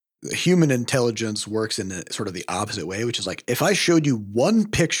human intelligence works in sort of the opposite way, which is like if I showed you one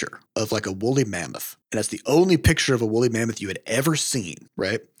picture of like a woolly mammoth, and that's the only picture of a woolly mammoth you had ever seen,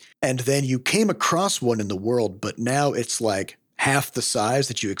 right? And then you came across one in the world, but now it's like half the size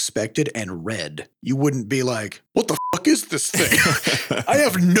that you expected and red. You wouldn't be like, what the fuck is this thing? I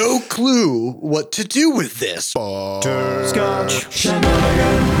have no clue what to do with this. Scotch.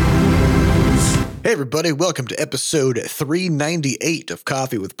 Hey everybody, welcome to episode 398 of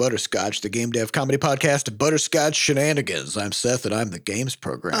Coffee with Butterscotch, the game dev comedy podcast, Butterscotch Shenanigans. I'm Seth and I'm the games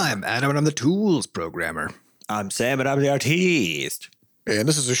programmer. I'm Adam and I'm the tools programmer. I'm Sam and I'm the artiste. And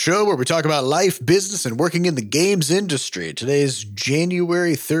this is a show where we talk about life, business, and working in the games industry. Today is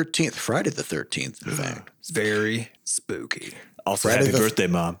January 13th, Friday the 13th, in fact. It's very spooky. Also, Friday happy the- birthday,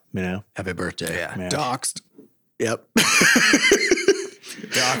 Mom. You know, Happy birthday. Yeah. Yeah. Doxed. Yep.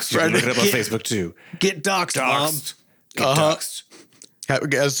 doxed. You can look it up on Facebook too. Get doxed, Mom. Doxed. Get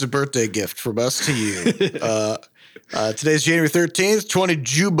doxed. As a birthday gift from us to you. Today's January 13th, 20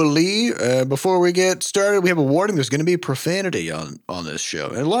 Jubilee. Before we get started, we have a warning. There's going to be profanity on this show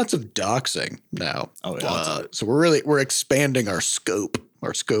and lots of doxing now. Oh, yeah. So we're expanding our scope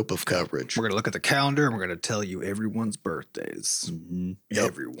of coverage. We're going to look at the calendar and we're going to tell you everyone's birthdays. Yep.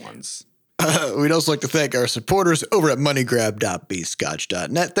 Everyone's. We'd also like to thank our supporters over at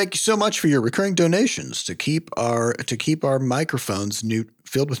moneygrab.bscotch.net. Thank you so much for your recurring donations to keep our microphones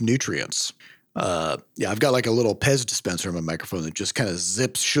filled with nutrients. I've got like a little Pez dispenser on my microphone that just kind of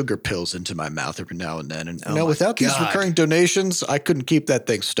zips sugar pills into my mouth every now and then. And without these recurring donations, I couldn't keep that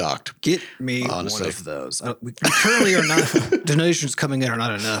thing stocked. Get me Honestly. one of those. We currently are not, donations coming in are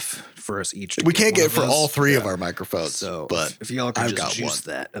not enough for us each. To We can't one get it of for those. all three of our microphones. So but if y'all can I've just got juice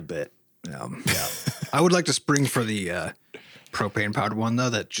one. that a bit. Yeah. I would like to spring for the propane powered one though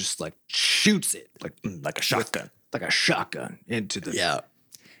that just like shoots it Like a shotgun. like a shotgun into the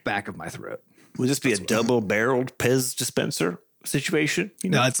back of my throat. Would this be a double-barreled Pez dispenser situation? You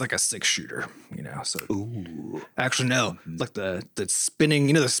know? No, it's like a 6-shooter, So actually, no, like the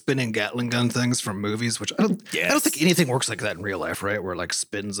spinning, the spinning Gatling gun things from movies, which I don't think anything works like that in real life, right? Where it like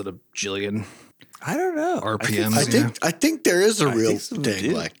spins at a jillion I don't know. RPMs. I think there is a real think some thing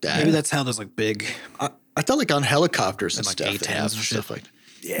do. like that. Maybe that's how there's like big. I thought like on helicopters and like stuff, they A-10s have and stuff shit. like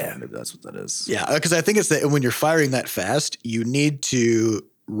Yeah. Maybe that's what that is. Yeah, because I think it's that when you're firing that fast, you need to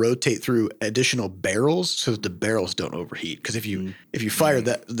rotate through additional barrels so that the barrels don't overheat. Because if you fire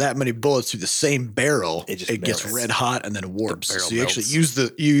that many bullets through the same barrel, It just it gets melts. red hot and then warps. barrel So you actually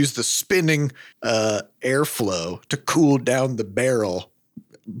melts. use the spinning airflow to cool down the barrel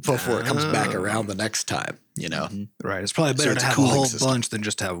before it comes back around the next time. Right. It's probably better it's to a have a cooling whole system. bunch than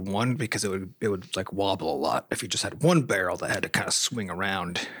just have one because it would like wobble a lot if you just had one barrel that had to kind of swing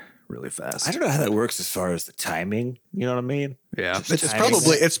around really fast. I don't know how that works as far as the timing. You know what I mean? Yeah.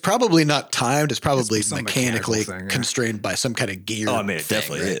 It's probably not timed. It's probably It's some mechanically mechanical thing, yeah. constrained by some kind of gear. Oh, I mean, it thing,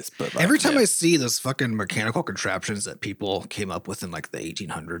 definitely right? is. But like, Every time I see those fucking mechanical contraptions that people came up with in like the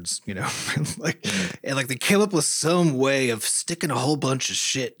 1800s, and like they came up with some way of sticking a whole bunch of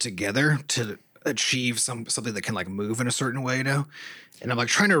shit together to achieve something that can like move in a certain way, And I'm like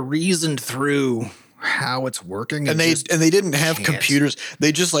trying to reason through how it's working, And they didn't have can't. computers.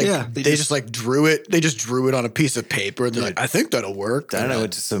 They just like they they just like drew it. They just drew it on a piece of paper, and they're like, "I think that'll work." I don't know. I And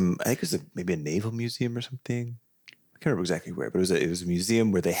went to I think it was maybe a naval museum or something. I can't remember exactly where, but it was a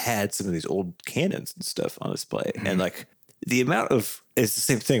museum where they had some of these old cannons and stuff on display. And like the amount of, it's the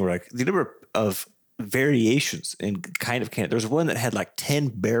same thing where like the number of variations in kind of cannon. There's one that had like 10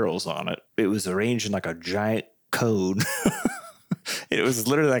 barrels on it. It was arranged in like a giant cone. It was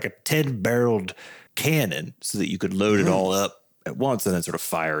literally like a 10-barreled cannon so that you could load it all up at once and then sort of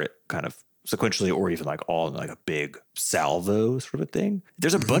fire it kind of sequentially or even like all in like a big salvo sort of a thing.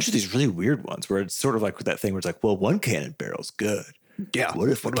 There's a bunch of these really weird ones where it's sort of like that thing where it's like, well, one cannon barrel's good. Yeah. What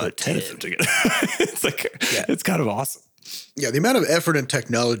if we put 10 of them together? It's like, it's kind of awesome. yeah, the amount of effort and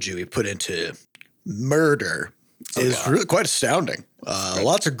technology we put into murder is really quite astounding.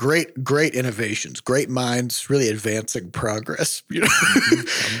 Lots of great innovations, great minds, really advancing progress.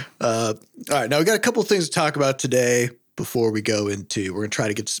 All right, now we got a couple of things to talk about today. Before we go into, we're going to try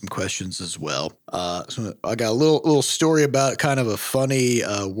to get to some questions as well. So I got a little story about kind of a funny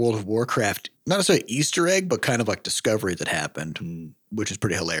World of Warcraft, not necessarily Easter egg, but kind of like discovery that happened, which is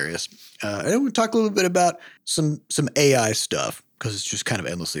pretty hilarious. And we'll talk a little bit about some AI stuff because it's just kind of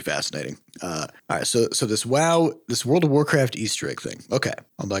endlessly fascinating. All right, so this World of Warcraft Easter egg thing. Okay,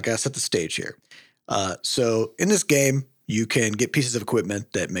 I'm like, I set the stage here. So in this game, you can get pieces of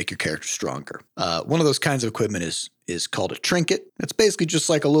equipment that make your character stronger. One of those kinds of equipment is called a trinket. It's basically just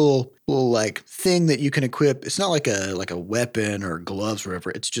like a little like thing that you can equip. It's not like a weapon or gloves or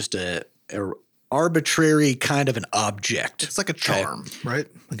whatever. It's just a arbitrary kind of an object. It's like a charm, right?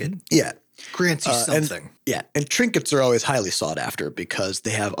 Like Yeah. grants you something. And trinkets are always highly sought after because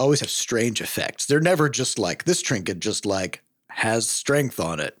they always have strange effects. They're never just like this trinket just like has strength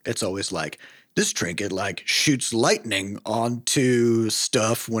on it. It's always like this trinket like shoots lightning onto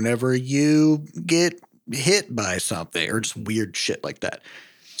stuff whenever you get hit by something or just weird shit like that.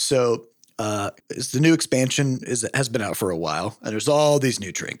 So the new expansion has been out for a while, and there's all these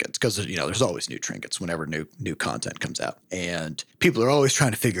new trinkets because there's always new trinkets whenever new content comes out, and people are always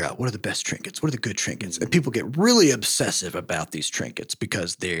trying to figure out what are the best trinkets, what are the good trinkets, and people get really obsessive about these trinkets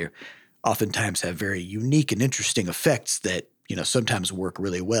because they oftentimes have very unique and interesting effects that sometimes work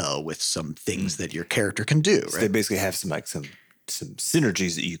really well with some things that your character can do. So right? they basically have some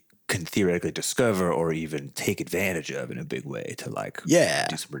synergies that you can theoretically discover or even take advantage of in a big way to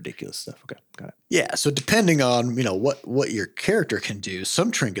do some ridiculous stuff. Okay, got it. Yeah, so depending on what your character can do,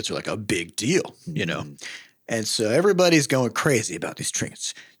 some trinkets are like a big deal, and so everybody's going crazy about these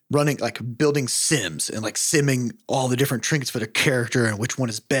trinkets, running like building sims and like simming all the different trinkets for their character and which one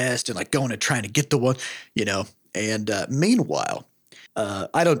is best, and like going and trying to get the one, And meanwhile,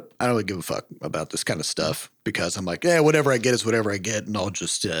 I don't really give a fuck about this kind of stuff because I'm like, whatever I get is whatever I get, and I'll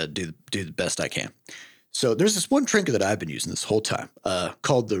just do the best I can. So there's this one trinket that I've been using this whole time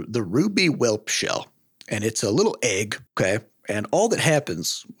called the Ruby Whelp Shell, and it's a little egg, okay? And all that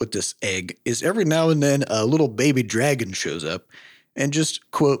happens with this egg is every now and then a little baby dragon shows up and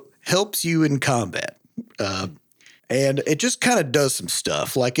just, quote, helps you in combat. And it just kind of does some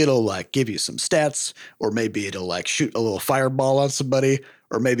stuff. Like it'll like give you some stats, or maybe it'll like shoot a little fireball on somebody,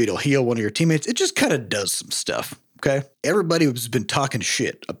 or maybe it'll heal one of your teammates. It just kind of does some stuff. Okay. Everybody has been talking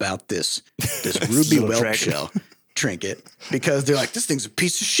shit about this Ruby Whelp Shell trinket because they're like, this thing's a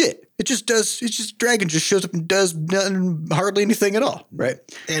piece of shit. Dragon just shows up and does nothing, hardly anything at all. Right.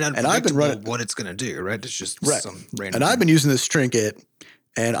 And I've been running what it's going to do. Right. It's just some random. And I've been using this trinket.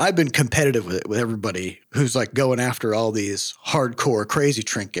 And I've been competitive with it with everybody who's like going after all these hardcore crazy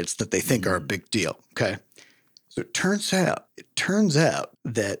trinkets that they think are a big deal. Okay. So it turns out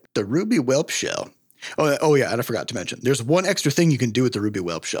that the Ruby Whelp Shell. Oh yeah, and I forgot to mention, there's one extra thing you can do with the Ruby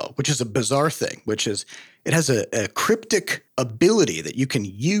Whelp Shell, which is a bizarre thing, which is it has a cryptic ability that you can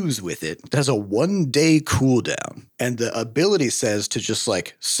use with it. It has a 1-day cooldown, and the ability says to just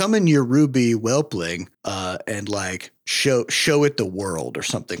like summon your Ruby Whelpling and like show it the world or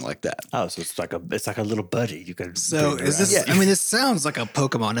something like that. Oh, so it's like a little buddy you can. So is this? Yeah. I mean, this sounds like a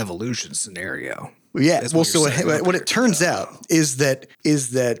Pokemon evolution scenario. Yeah. Well, so what it turns out is that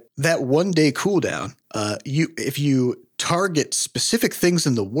 1-day cooldown, if you target specific things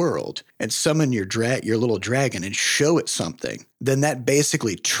in the world and summon your little dragon and show it something, then that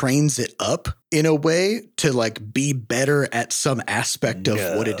basically trains it up in a way to like be better at some aspect of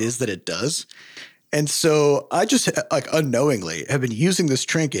what it is that it does. And so I just like unknowingly have been using this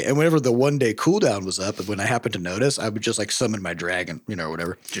trinket, and whenever the 1-day cooldown was up, and when I happened to notice, I would just like summon my dragon, or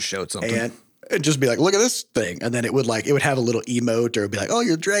whatever. Just show it something. And it'd just be like, look at this thing. And then it would have a little emote, or it'd be like, oh,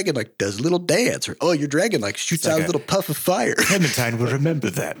 your dragon like does a little dance, or oh, your dragon like shoots out a little puff of fire. Clementine will remember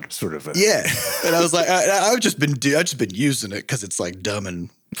that sort of. Yeah. And I was like, I've just been using it because it's like dumb and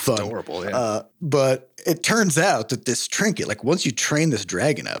fun. Adorable, yeah. But it turns out that this trinket, like once you train this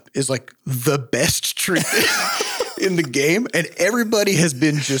dragon up, is like the best trinket in the game, and everybody has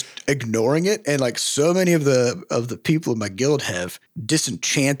been just ignoring it. And like so many of the people in my guild have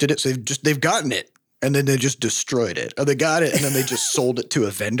disenchanted it, so they've gotten it and then they just destroyed it. Or they got it and then they just sold it to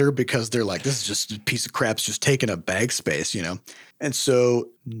a vendor because they're like, this is just a piece of crap. It's just taking up bag space, And so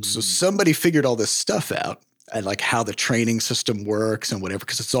somebody figured all this stuff out, and like how the training system works and whatever,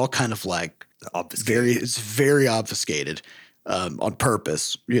 because it's all kind of like very obfuscated on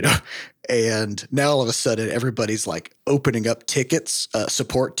purpose, And now all of a sudden everybody's like opening up tickets,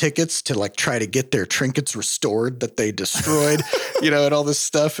 support tickets to like try to get their trinkets restored that they destroyed, and all this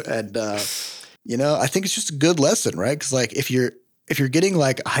stuff. And I think it's just a good lesson, right? Because like if you're getting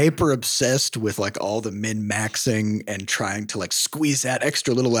like hyper obsessed with like all the min maxing and trying to like squeeze that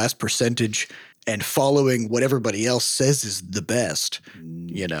extra little last percentage and following what everybody else says is the best,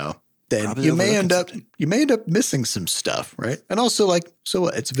 then Probably you may end up missing some stuff, right? And also like, so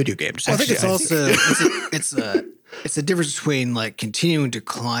what? It's a video game. I think it's also it's a difference between like continuing to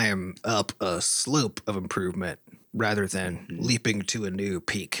climb up a slope of improvement rather than leaping to a new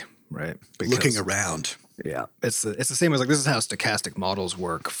peak, right? Looking around. Yeah, it's the same as like this is how stochastic models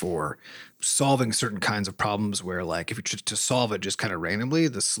work for solving certain kinds of problems where like if you to solve it just kind of randomly,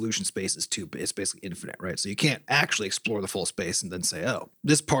 the solution space is it's basically infinite, right? So you can't actually explore the full space and then say, oh,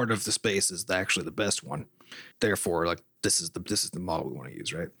 this part of the space is actually the best one. Therefore, like this is the model we want to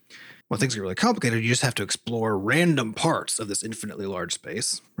use, right? When things get really complicated, you just have to explore random parts of this infinitely large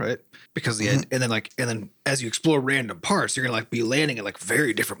space, right? Because and then as you explore random parts, you're gonna like be landing at like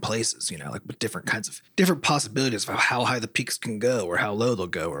very different places, you know, like with different possibilities of how high the peaks can go or how low they'll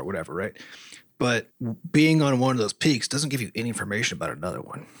go or whatever, right? But being on one of those peaks doesn't give you any information about another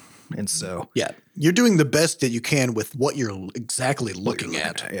one. And so, yeah, you're doing the best that you can with what you're exactly looking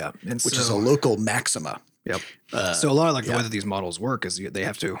at. Yeah, and which is a local maxima. Yep. So a lot of like the way that these models work is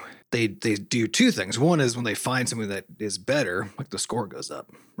they do two things. One is when they find something that is better, like the score goes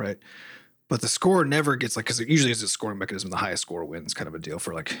up, right? But the score never gets like, because it usually is a scoring mechanism. The highest score wins, kind of a deal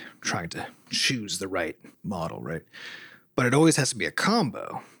for like trying to choose the right model, right? But it always has to be a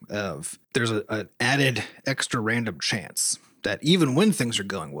combo of there's an added extra random chance that even when things are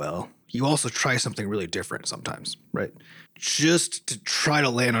going well, you also try something really different sometimes, right? Just to try to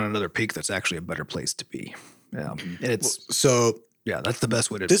land on another peak that's actually a better place to be. Yeah. And it's so yeah, that's the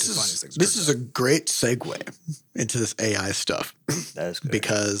best way to define these things. This is a great segue into this AI stuff. That is good.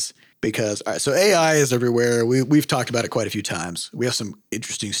 Because all right, so AI is everywhere. We've talked about it quite a few times. We have some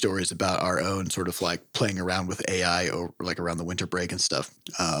interesting stories about our own sort of like playing around with AI or like around the winter break and stuff.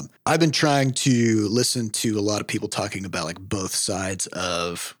 I've been trying to listen to a lot of people talking about like both sides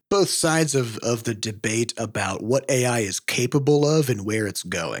of the debate about what AI is capable of and where it's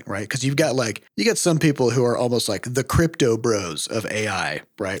going, right? Because you got some people who are almost like the crypto bros of AI,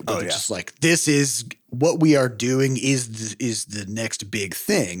 right? Where they're just like, this is what we are doing is the next big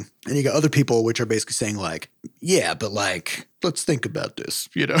thing. And you got other people which are basically saying like, yeah, but like, let's think about this,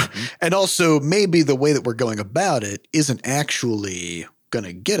 you know? Mm-hmm. And also maybe the way that we're going about it isn't actually going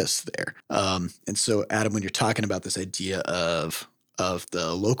to get us there. And so Adam, when you're talking about this idea of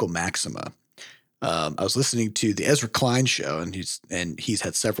the local maxima, I was listening to the Ezra Klein show, and he's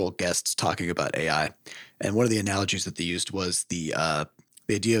had several guests talking about AI. And one of the analogies that they used was the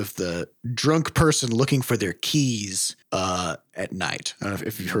idea of the drunk person looking for their keys at night. I don't know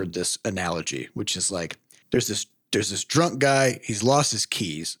if you've heard this analogy, which is like there's this drunk guy, he's lost his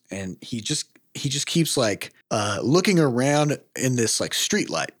keys, and he just keeps like looking around in this like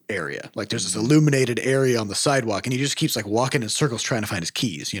streetlight area. Like there's this illuminated area on the sidewalk, and he just keeps like walking in circles trying to find his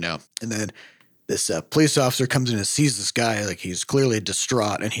keys, you know? And then this police officer comes in and sees this guy, like he's clearly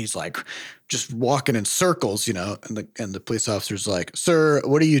distraught, and he's like just walking in circles, you know? And the police officer's like, "Sir,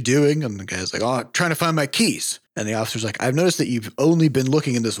 what are you doing?" And the guy's like, "Oh, I'm trying to find my keys." And the officer's like, "I've noticed that you've only been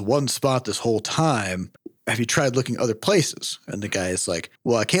looking in this one spot this whole time. Have you tried looking other places?" And the guy is like,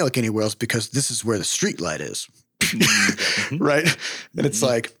 "Well, I can't look anywhere else because this is where the street light is." Right? And it's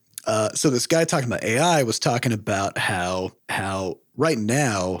like, so this guy talking about AI was talking about how right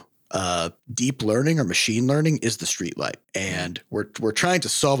now deep learning or machine learning is the street light. And we're trying to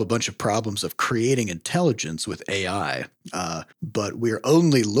solve a bunch of problems of creating intelligence with AI, but we're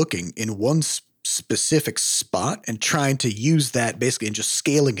only looking in one specific spot and trying to use that basically and just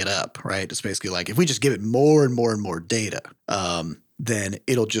scaling it up, right? It's basically like if we just give it more and more and more data, then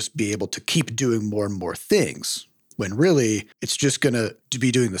it'll just be able to keep doing more and more things, when really it's just going to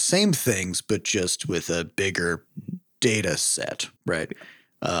be doing the same things, but just with a bigger data set, right?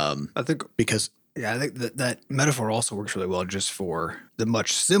 I think that metaphor also works really well just for the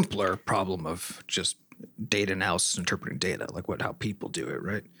much simpler problem of just data analysis, interpreting data, like how people do it,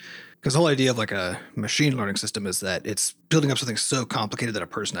 right? Because the whole idea of like a machine learning system is that it's building up something so complicated that a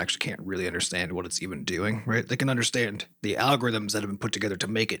person actually can't really understand what it's even doing, right? They can understand the algorithms that have been put together to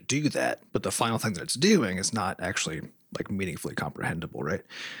make it do that, but the final thing that it's doing is not actually like meaningfully comprehensible, right?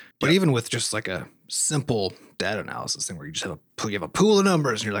 But even with just like a simple data analysis thing where you just have a pool of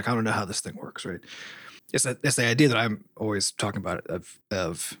numbers and you're like, I don't know how this thing works, right? It's the idea that I'm always talking about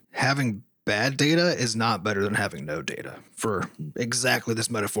of having bad data is not better than having no data for exactly this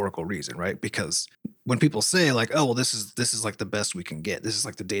metaphorical reason, right? Because when people say like, oh, well, this is like the best we can get, this is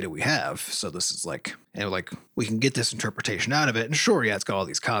like the data we have, so this is like, and like we can get this interpretation out of it, and sure, yeah, it's got all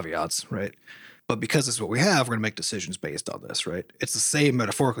these caveats, right? But because it's what we have, we're going to make decisions based on this, right? It's the same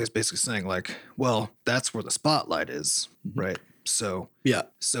metaphorically. It's basically saying like, well, that's where the spotlight is, right? So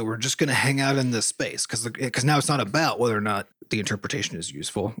we're just going to hang out in this space because now it's not about whether or not the interpretation is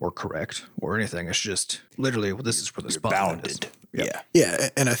useful or correct or anything. It's just literally, well, this is where the spotlight is. Yeah.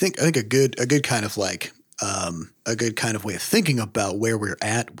 And I think a good kind of like a good kind of way of thinking about where we're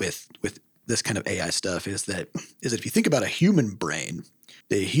at with this kind of AI stuff is that if you think about a human brain,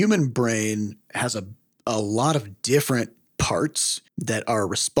 the human brain has a a lot of different parts that are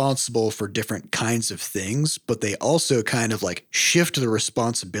responsible for different kinds of things, but they also kind of like shift the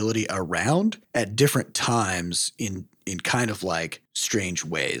responsibility around at different times in kind of like strange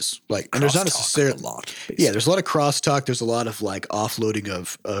ways. Like, and there's not necessarily a lot. Basically. Yeah, there's a lot of crosstalk. There's a lot of like offloading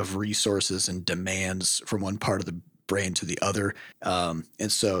of resources and demands from one part of the brain to the other.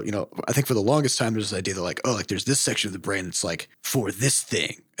 And so, I think for the longest time, there's this idea that like, oh, like there's this section of the brain that's like for this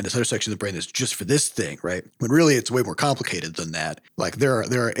thing, and this other section of the brain that's just for this thing, right? When really it's way more complicated than that. Like there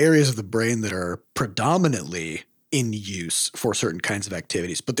are areas of the brain that are predominantly in use for certain kinds of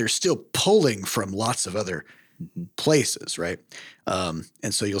activities, but they're still pulling from lots of other places, right?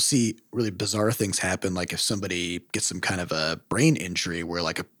 And so you'll see really bizarre things happen, like if somebody gets some kind of a brain injury where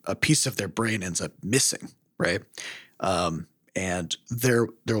like a piece of their brain ends up missing, right? And there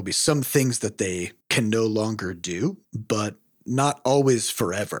will be some things that they can no longer do, but not always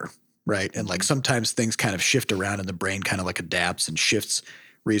forever, right? And like sometimes things kind of shift around and the brain kind of like adapts and shifts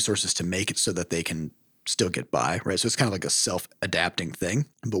resources to make it so that they can still get by, right? So it's kind of like a self-adapting thing.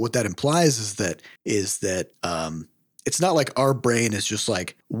 But what that implies is that it's not like our brain is just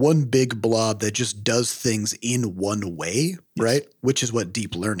like one big blob that just does things in one way, right? Which is what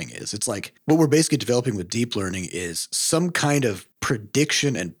deep learning is. It's like what we're basically developing with deep learning is some kind of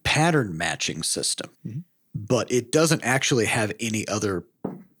prediction and pattern matching system, but it doesn't actually have any other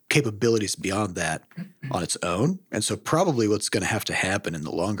capabilities beyond that on its own. And so probably what's going to have to happen in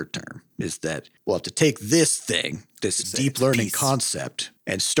the longer term is that we'll have to take this thing, this deep learning concept,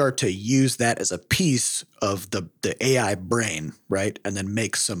 and start to use that as a piece of the AI brain, right? And then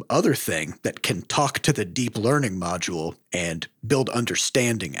make some other thing that can talk to the deep learning module and build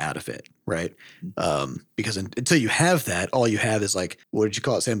understanding out of it, right? Because until you have that, all you have is like, what did you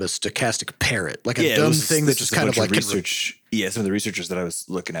call it, Sam? A stochastic parrot, like a dumb thing that just kind of like research. Some of the researchers that I was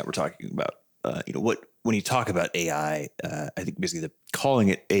looking at were talking about, when you talk about AI, I think basically calling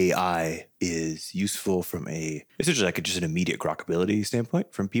it AI is useful from essentially like just an immediate grokability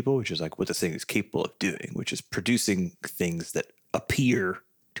standpoint from people, which is like what the thing is capable of doing, which is producing things that appear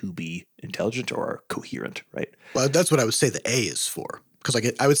to be intelligent or are coherent, right? Well, that's what I would say the A is for, because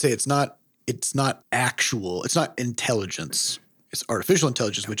like I would say it's not intelligence. It's artificial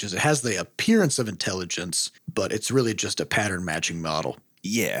intelligence, which is it has the appearance of intelligence, but it's really just a pattern matching model.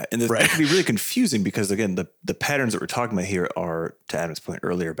 Yeah, and that can be really confusing because, again, the patterns that we're talking about here are, to Adam's point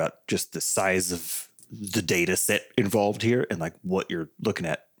earlier, about just the size of the data set involved here and like what you're looking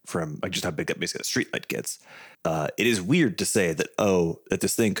at from like just how big that basically a streetlight gets. It is weird to say that, that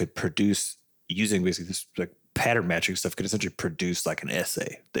this thing could produce, using basically this like pattern matching stuff, could essentially produce like an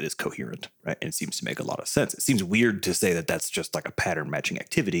essay that is coherent, right? And it seems to make a lot of sense. It seems weird to say that that's just like a pattern matching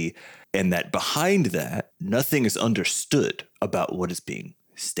activity and that behind that, nothing is understood about what is being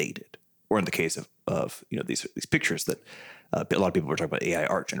stated. Or in the case of these pictures that a lot of people were talking about AI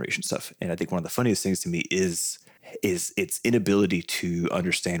art generation stuff. And I think one of the funniest things to me is its inability to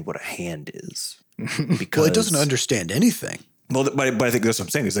understand what a hand is. Because, well, it doesn't understand anything. Well, but I think that's what I'm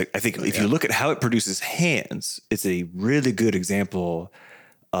saying. Is like I think if you look at how it produces hands, it's a really good example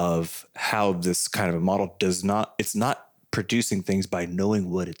of how this kind of a model it's not producing things by knowing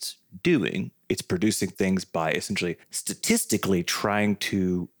what it's doing. It's producing things by essentially statistically trying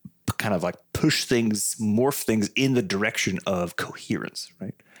to kind of like push things, morph things in the direction of coherence,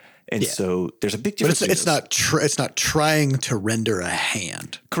 right? And so there's a big difference. But it's not trying to render a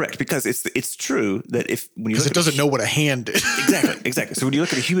hand. Correct, because it's true that when you it doesn't know what a hand is. Exactly. So when you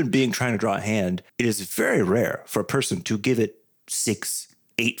look at a human being trying to draw a hand, it is very rare for a person to give it 6,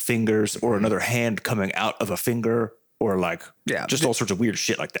 8 fingers or another hand coming out of a finger. Or like, just all sorts of weird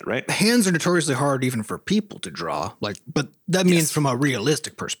shit like that, right? Hands are notoriously hard even for people to draw. Like, but that means from a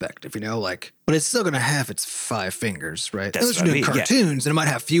realistic perspective, but it's still going to have its 5 fingers, right? That's unless you're doing cartoons, and it might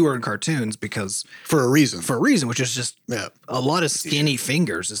have fewer in cartoons because for a reason, which is just a lot of skinny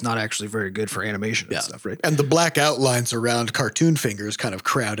fingers is not actually very good for animation and stuff, right? And the black outlines around cartoon fingers kind of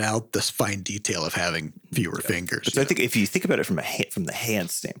crowd out this fine detail of having fewer fingers. But I think if you think about it from the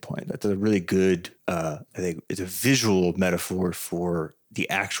hand standpoint, that's a really good. I think it's a visual metaphor for the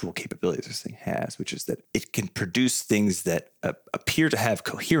actual capabilities this thing has, which is that it can produce things that appear to have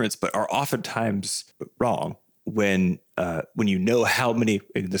coherence, but are oftentimes wrong when you know how many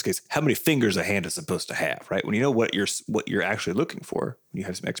fingers a hand is supposed to have, right? When you know what you're actually looking for, when you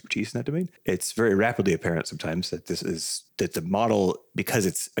have some expertise in that domain, it's very rapidly apparent sometimes that the model, because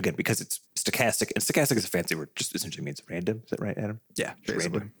it's stochastic, and stochastic is a fancy word, just essentially means random. Is that right, Adam? Yeah,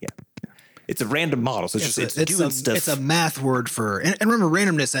 random. Yeah. It's a random model, so it's doing stuff. It's a math word for, and remember,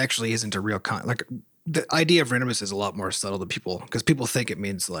 randomness actually isn't a real like the idea of randomness is a lot more subtle than people, because people think it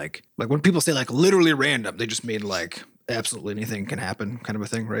means like when people say like literally random, they just mean like absolutely anything can happen kind of a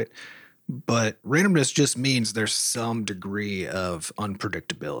thing, right? But randomness just means there's some degree of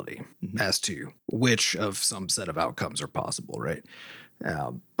unpredictability as to which of some set of outcomes are possible, right?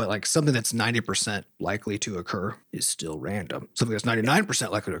 But like something that's 90% likely to occur is still random. Something that's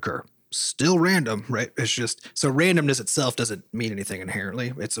 99% likely to occur, still random, right? It's just, so randomness itself doesn't mean anything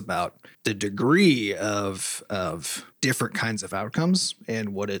inherently. It's about the degree of different kinds of outcomes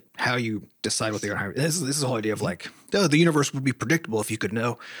and how you decide what they are. This is the whole idea of like, oh, the universe would be predictable if you could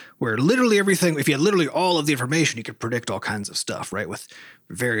know, where literally everything, if you had literally all of the information, you could predict all kinds of stuff, right? With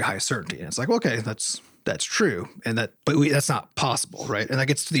very high certainty. And it's like, okay, that's true. But that's not possible, right? And that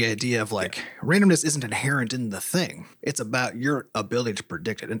gets to the idea of like randomness isn't inherent in the thing. It's about your ability to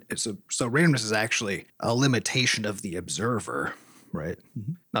predict it. And so randomness is actually a limitation of the observer, right?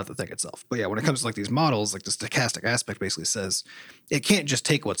 Not the thing itself. But yeah, when it comes to like these models, like the stochastic aspect basically says it can't just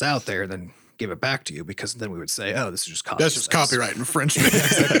take what's out there and then give it back to you, because then we would say, oh, this is just copy. That's just copyright infringement.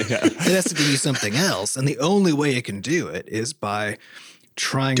 It has to give you something else. And the only way it can do it is by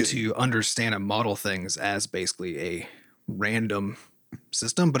trying to understand and model things as basically a random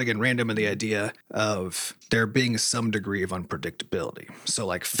system. But again, random in the idea of there being some degree of unpredictability. So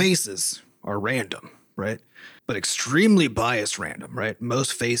like faces are random, right? But extremely biased random, right?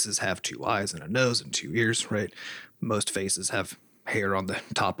 Most faces have 2 eyes and a nose and 2 ears, right? Most faces have hair on the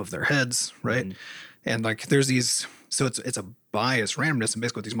top of their heads, right? And like there's these, so it's a biased randomness. And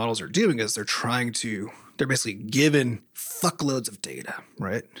basically what these models are doing is they're basically given fuckloads of data,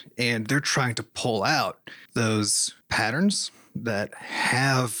 right? And they're trying to pull out those patterns that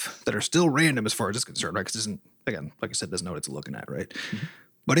are still random as far as it's concerned, right? Because it doesn't, again, like I said, doesn't know what it's looking at, right?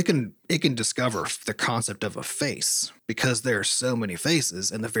 But it can discover the concept of a face because there are so many faces,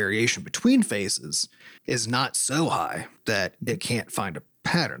 and the variation between faces is not so high that it can't find a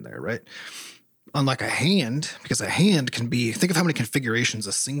pattern there, right? Unlike a hand, because a hand can be, think of how many configurations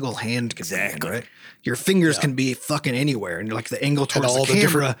a single hand can be in, right? Your fingers can be fucking anywhere, and like the angle towards all the the camera,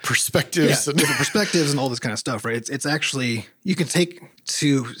 different perspectives, and different perspectives, and all this kind of stuff, right? It's actually, you can take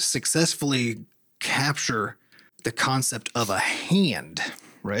to successfully capture the concept of a hand,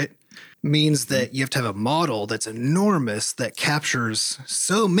 right? Means that you have to have a model that's enormous that captures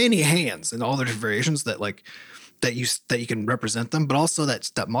so many hands and all their different variations that like that you can represent them, but also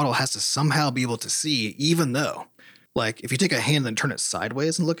that model has to somehow be able to see, even though, like, if you take a hand and turn it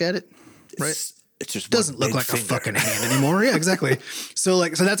sideways and look at it, right? It just doesn't look like a fucking hand anymore. Yeah, exactly. So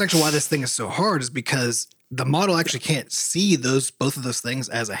that's actually why this thing is so hard, is because the model actually can't see both of those things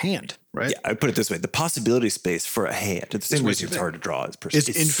as a hand, right? Yeah, I put it this way: the possibility space for a hand, the same reason it's hard to draw as person,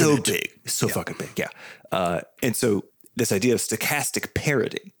 it's so big, so fucking big. Yeah, and so this idea of stochastic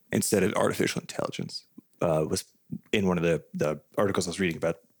parroting instead of artificial intelligence was in one of the articles I was reading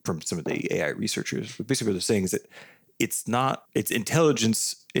about from some of the AI researchers. But basically, what they're saying is that it's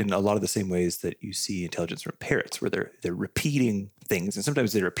intelligence in a lot of the same ways that you see intelligence from parrots, where they're repeating things, and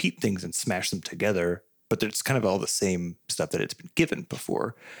sometimes they repeat things and smash them together, but it's kind of all the same stuff that it's been given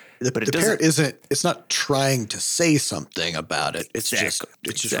before. But the parrot it's not trying to say something about it. It's just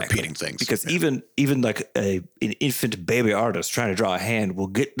repeating things. Because even like an infant baby artist trying to draw a hand will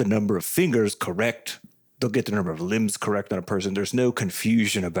get the number of fingers correct. They'll get the number of limbs correct on a person. There's no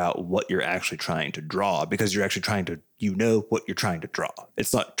confusion about what you're actually trying to draw, because you're actually trying to, what you're trying to draw.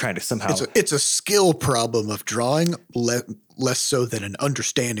 It's not trying to somehow. It's a skill problem of drawing, less so than an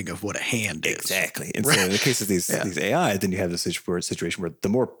understanding of what a hand is. Exactly. And so in the case of these AI, then you have this situation where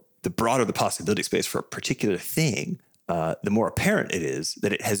the broader the possibility space for a particular thing, the more apparent it is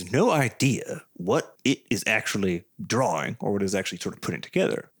that it has no idea what it is actually drawing or what it is actually sort of putting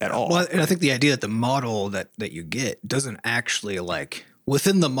together at all. Well, and I think the idea that the model that you get doesn't actually, like,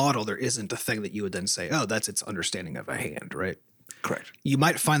 within the model, there isn't a thing that you would then say, oh, that's its understanding of a hand, right? Correct. You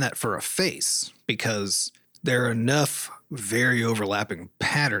might find that for a face, because there are enough very overlapping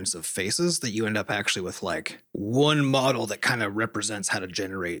patterns of faces that you end up actually with like one model that kind of represents how to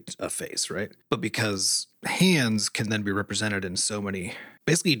generate a face, right? But because hands can then be represented in so many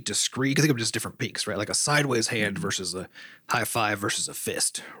basically discrete, you can think of just different peaks, right? Like a sideways hand versus a high five versus a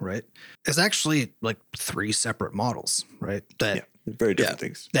fist, right? It's actually like 3 separate models, right? That very different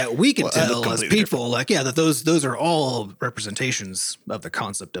things that we can tell as people, like, that those are all representations of the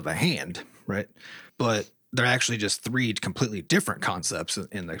concept of a hand, right? But they're actually just 3 completely different concepts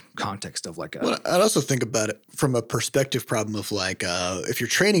in the context of like a. Well, I'd also think about it from a perspective problem of like, if you're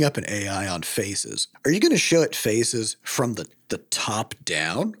training up an AI on faces, are you going to show it faces from the the top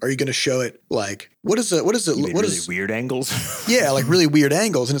down? Are you going to show it like what is it? What Really is weird angles? yeah, like really weird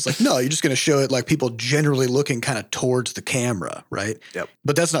angles, and it's like no, you're just going to show it like people generally looking kind of towards the camera, right? Yep.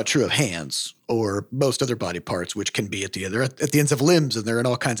 But that's not true of hands or most other body parts, which can be at the ends of limbs, and they're in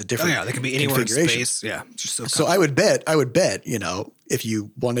all kinds of Oh different. yeah, they can be anywhere in configurations. space. Yeah, it's just So I would bet, you know, if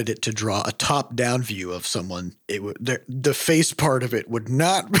you wanted it to draw a top-down view of someone, it would the face part of it would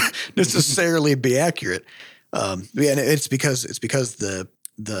not necessarily be accurate. And it's because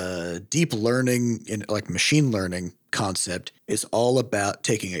the deep learning in like machine learning concept is all about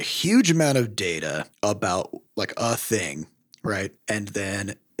taking a huge amount of data about like a thing, right? And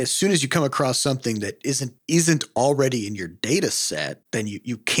then as soon as you come across something that isn't already in your data set, then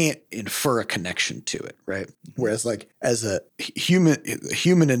you can't infer a connection to it, right? Whereas like as a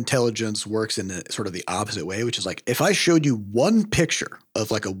human intelligence works in the sort of the opposite way, which is like if I showed you one picture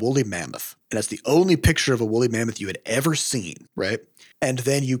of like a woolly mammoth, and that's the only picture of a woolly mammoth you had ever seen, right? And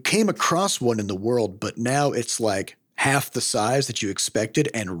then you came across one in the world, but now it's like half the size that you expected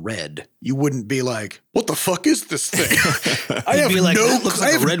and red. You wouldn't be like, what the fuck is this thing? I have be like, no that looks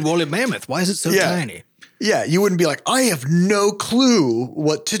like a red woolly mammoth. Why is it so tiny? Yeah, you wouldn't be like, I have no clue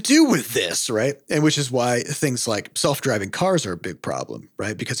what to do with this, right? And which is why things like self-driving cars are a big problem,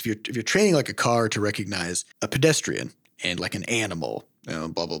 right? Because if you're training like a car to recognize a pedestrian and like an animal, you know,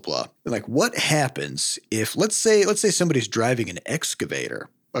 blah blah blah. And like, what happens if let's say somebody's driving an excavator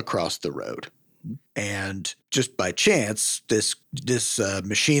across the road, and just by chance, this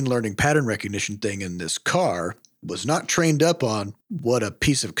machine learning pattern recognition thing in this car was not trained up on what a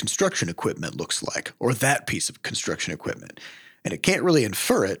piece of construction equipment looks like, or that piece of construction equipment. And it can't really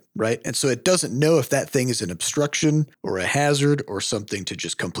infer it, right? And so it doesn't know if that thing is an obstruction or a hazard or something to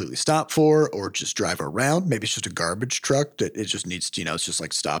just completely stop for or just drive around. Maybe it's just a garbage truck that it just needs to, it's just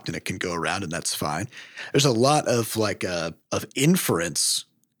like stopped and it can go around and that's fine. There's a lot of like of inference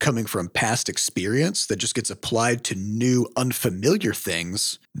coming from past experience that just gets applied to new unfamiliar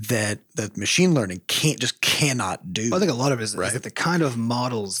things that machine learning cannot do. Well, I think a lot of it is right? that the kind of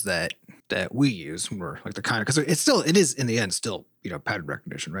models that we use were like the kind of, because it is in the end still, pattern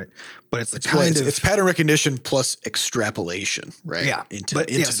recognition, right? But it's it's pattern recognition plus extrapolation, right? Yeah.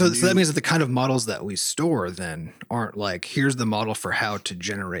 So that means that the kind of models that we store then aren't like, here's the model for how to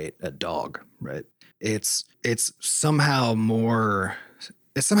generate a dog, right? It's somehow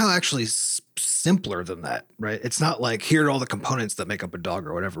actually simpler than that, right? It's not like here are all the components that make up a dog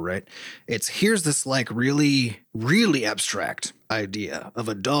or whatever, right? It's here's this like really, really abstract idea of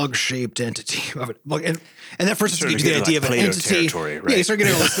a dog-shaped entity of it, and that first you get the idea of an entity. Right? Yeah, you start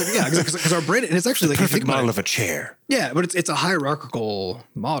getting all this stuff. Yeah, because our brain, and it's actually like the perfect model of a chair. Yeah, but it's a hierarchical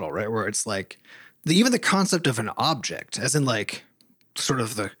model, right? Where it's like even the concept of an object, as in like sort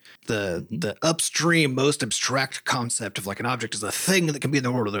of the upstream, most abstract concept of like an object is a thing that can be in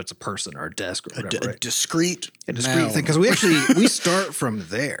the world, whether it's a person or a desk or whatever, right? A discrete thing. Because we start from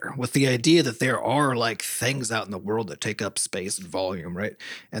there with the idea that there are like things out in the world that take up space and volume, right?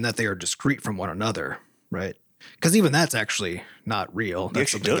 And that they are discrete from one another, right? Because even that's actually not real. You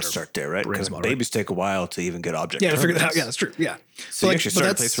actually don't start there, right? Because babies take a while to even get object. Yeah, to figure that out. Yeah, that's true. Yeah. So you actually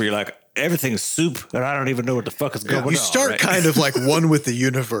start a place where you're like, everything's soup, and I don't even know what the fuck is going on. You start kind of like one with the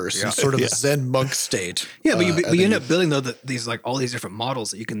universe in sort of a Zen monk state. Yeah, but you end up building though these like all these different models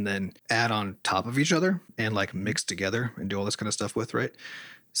that you can then add on top of each other and like mix together and do all this kind of stuff with, right?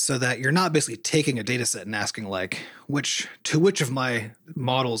 So that you're not basically taking a data set and asking like which of my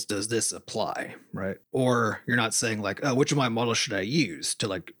models does this apply, right? Or you're not saying like, oh, which of my models should I use to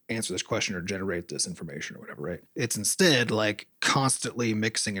like answer this question or generate this information or whatever, right? It's instead like constantly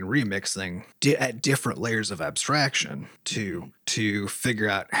mixing and remixing at different layers of abstraction to figure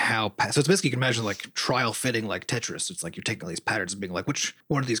out how. So it's basically, you can imagine like trial fitting like Tetris. It's like you're taking all these patterns and being like, which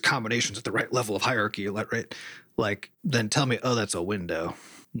one of these combinations at the right level of hierarchy, right? Like then tell me, oh, that's a window.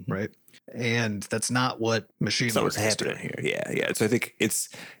 Right. And that's not what machine learning is happening here. Yeah. So I think it's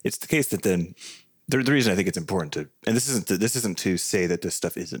the case that then the reason I think it's important to, and this isn't to say that this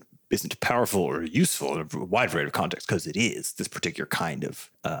stuff isn't powerful or useful in a wide variety of contexts, because it is this particular kind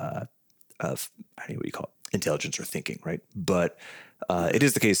of I don't know what you call it, intelligence or thinking, right? But it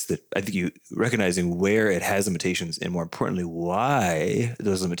is the case that I think you recognizing where it has limitations and more importantly, why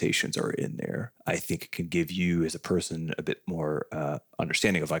those limitations are in there, I think can give you as a person a bit more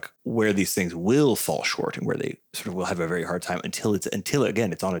understanding of like where these things will fall short and where they sort of will have a very hard time until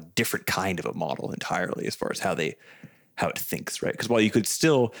again, it's on a different kind of a model entirely as far as how it thinks, right? Because while you could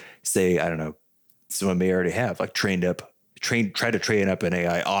still say, I don't know, someone may already have like try to train up an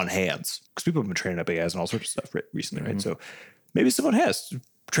AI on hands, because people have been training up AIs and all sorts of stuff recently, right? So maybe someone has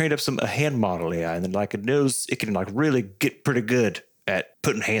trained up a hand model AI, and then like it knows it can like really get pretty good at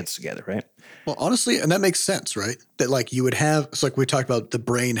putting hands together, right? Well, honestly, and that makes sense, right? That like you would have, it's like we talked about the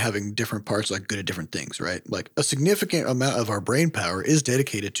brain having different parts like good at different things, right? Like a significant amount of our brain power is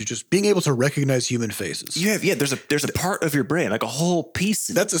dedicated to just being able to recognize human faces. There's a part of your brain, like a whole piece.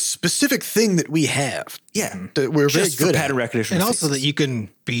 That's a specific thing that we have. Yeah. That we're Just very for good pattern at. recognition. And of also that faces. you can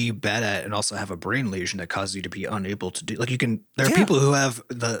be bad at and also have a brain lesion that causes you to be unable to do, like you can, there are Yeah. people who have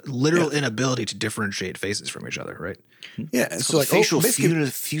the literal inability to differentiate faces from each other, right? Yeah. And It's so called like the facial basically,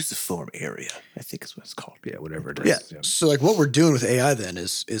 fusiform area, I think is what it's called. Yeah, whatever it is. yeah. So like what we're doing with AI then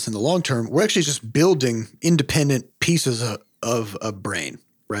is in the long term, we're actually just building independent pieces of a brain,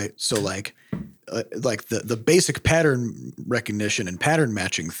 right? So like the basic pattern recognition and pattern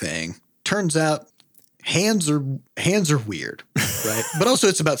matching thing turns out hands are weird, right? But also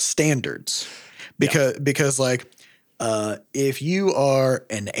it's about standards because like if you are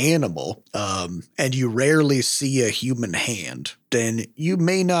an animal and you rarely see a human hand, then you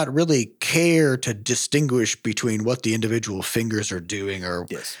may not really care to distinguish between what the individual fingers are doing or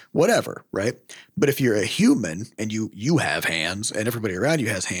Yes. whatever, right? But if you're a human and you have hands and everybody around you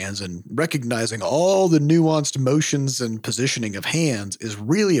has hands, and recognizing all the nuanced motions and positioning of hands is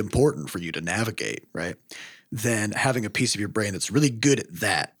really important for you to navigate, right? Then having a piece of your brain that's really good at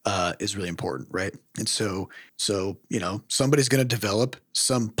that is really important, right? And so you know, somebody's going to develop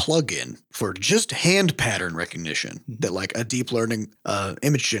some plugin for just hand pattern recognition that like a deep learning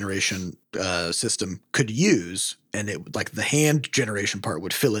image generation system could use, and it like the hand generation part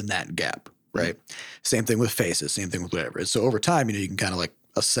would fill in that gap, right? Same thing with faces, same thing with whatever. And so over time, you know, you can kind of like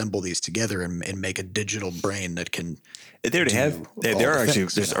assemble these together and make a digital brain that can. They already have. all There the are actually.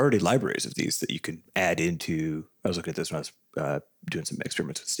 things, There's you know? already libraries of these that you can add into. I was looking at this when I was doing some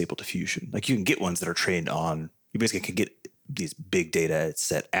experiments with Stable Diffusion. Like you can get ones that are trained on. You basically can get these big data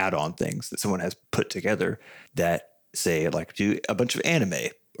set add-on things that someone has put together that say like do a bunch of anime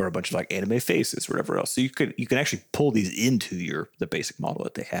or a bunch of like anime faces or whatever else. So you can actually pull these into the basic model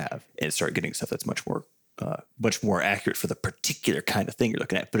that they have and start getting stuff that's much more accurate for the particular kind of thing you're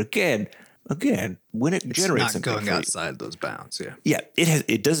looking at. But again, when it It's generates not something going for you- outside those bounds. Yeah. yeah,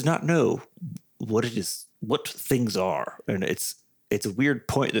 it does not know what it is, what things are, and it's a weird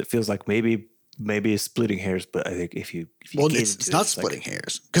point that feels like maybe it's splitting hairs. But I think if you Well, get it's into not it, it's like- splitting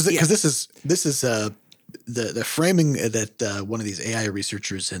hairs because this is the framing that one of these AI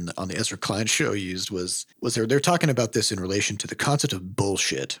researchers on the Ezra Klein show used was they're talking about this in relation to the concept of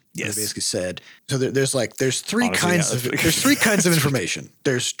bullshit. Yes. They basically said so. There's three Honestly, kinds yeah. there's three kinds of information.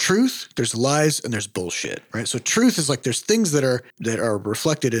 There's truth, there's lies, and there's bullshit. Right. So truth is like there's things that are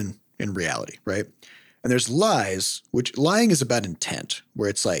reflected in reality. Right. And there's lies, which lying is about intent, where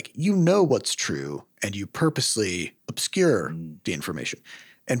it's like you know what's true and you purposely obscure the information.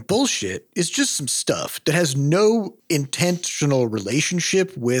 And bullshit is just some stuff that has no intentional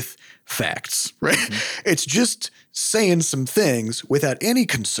relationship with facts, right? It's just saying some things without any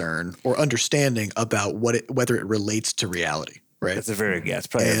concern or understanding about whether it relates to reality, right? It's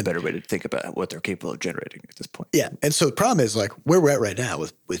probably a better way to think about what they're capable of generating at this point. Yeah. And so the problem is like where we're at right now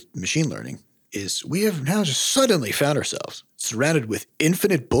with machine learning is we have now just suddenly found ourselves surrounded with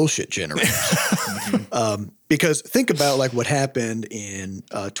infinite bullshit generators. Because think about like what happened in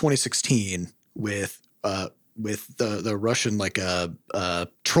 2016 with the Russian like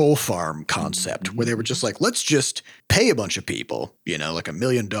troll farm concept where they were just like, let's just pay a bunch of people, you know, like $1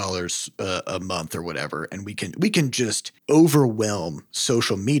 million a month or whatever, and we can just overwhelm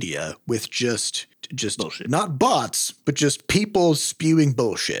social media with just Bullshit. not bots, but just people spewing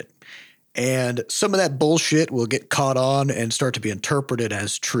bullshit. And some of that bullshit will get caught on and start to be interpreted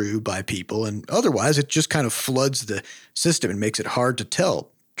as true by people. And otherwise, it just kind of floods the system and makes it hard to tell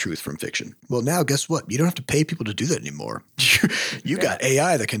truth from fiction. Well, now guess what? You don't have to pay people to do that anymore. You got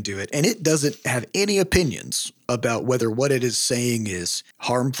AI that can do it. And it doesn't have any opinions about whether what it is saying is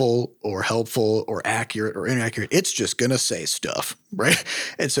harmful or helpful or accurate or inaccurate. It's just going to say stuff, right?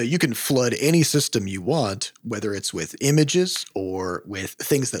 And so you can flood any system you want, whether it's with images or with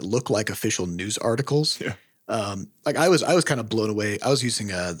things that look like official news articles. Yeah. Like I was kind of blown away. I was using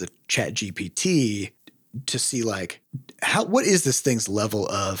the Chat GPT to see like what is this thing's level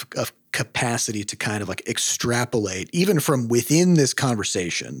of capacity to kind of like extrapolate even from within this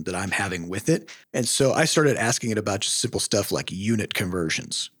conversation that I'm having with it. And so I started asking it about just simple stuff like unit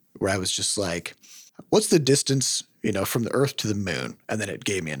conversions, where I was just like, what's the distance, you know, from the Earth to the moon? And then it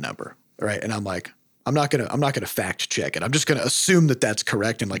gave me a number. Right. And I'm like, I'm not gonna fact check it. I'm just gonna assume that that's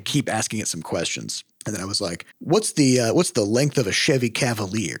correct and like keep asking it some questions. And then I was like, what's the length of a Chevy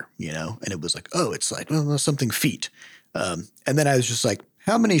Cavalier, you know? And it was like, oh, it's like something feet. And then I was just like,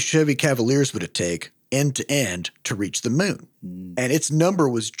 how many Chevy Cavaliers would it take end to end to reach the moon? And its number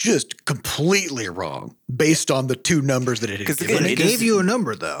was just completely wrong based on the two numbers that it had 'Cause given. again, It gave you a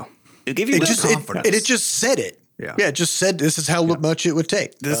number though. It gave you It enough just confidence. it just said it. Yeah. It just said this is how much it would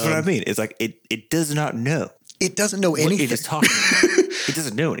take. That's what I mean. It's like it does not know It doesn't know what anything. it is talking about. It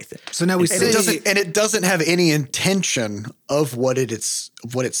doesn't know anything. So now we And say it doesn't have any intention of what it's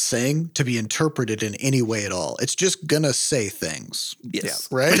saying to be interpreted in any way at all. It's just gonna say things, Yes.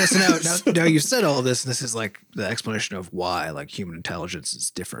 right? But now you said all this, and this is like the explanation of why like human intelligence is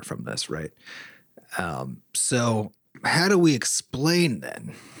different from this, right? So how do we explain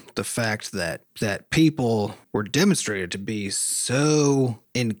then the fact that people were demonstrated to be so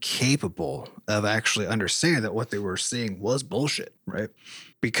incapable of actually understanding that what they were seeing was bullshit, right?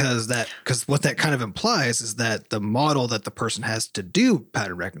 Because what that kind of implies is that the model that the person has to do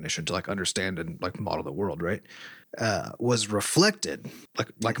pattern recognition to like understand and like model the world, right, was reflected,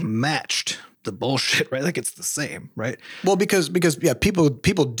 like matched the bullshit, right? Like it's the same, right? Well, because yeah, people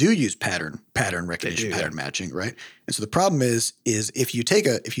do use pattern recognition, do, pattern matching, right? And so the problem is if you take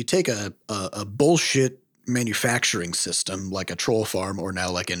a bullshit manufacturing system like a troll farm, or now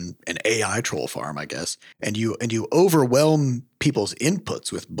like an AI troll farm, I guess, and you overwhelm people's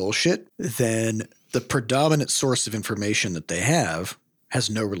inputs with bullshit, then the predominant source of information that they have has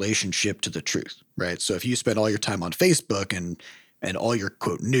no relationship to the truth, right? So if you spend all your time on Facebook and all your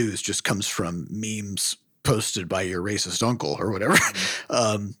quote news just comes from memes posted by your racist uncle or whatever,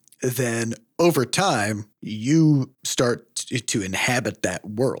 then over time you start to inhabit that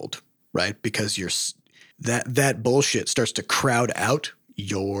world, right? Because that bullshit starts to crowd out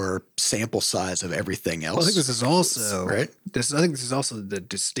your sample size of everything else. Well, I think this is also right. I think this is also the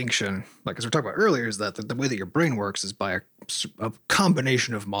distinction, like as we were talking about earlier, is that the way that your brain works is by a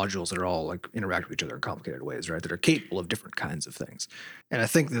combination of modules that are all like interact with each other in complicated ways, right? That are capable of different kinds of things. And I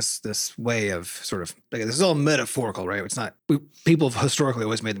think this way of sort of like, this is all metaphorical, right? It's not. People have historically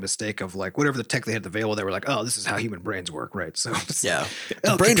always made the mistake of like whatever the tech they had available, they were like, oh, this is how human brains work, right? So it's Yeah, like,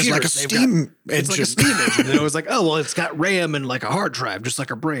 the brain is like a computers, they've steam engine. it's like a steam engine. And it was like, oh, well, it's got RAM and like a hard drive, just like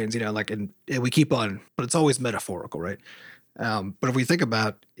our brains, you know, like, and we keep on, but it's always metaphorical, right? But if we think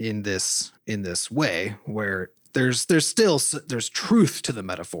about in this way where there's truth to the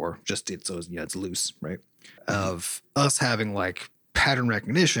metaphor, just it's loose, right? Of us having like pattern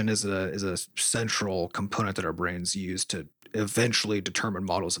recognition is a central component that our brains use to eventually determine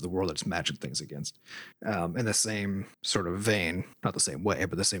models of the world that it's matching things against. In the same sort of vein, not the same way,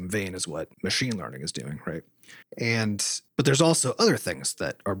 but the same vein as what machine learning is doing, right? But there's also other things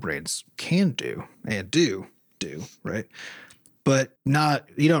that our brains can do and do, right? But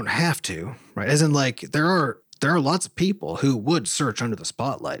you don't have to, right? As in like there are lots of people who would search under the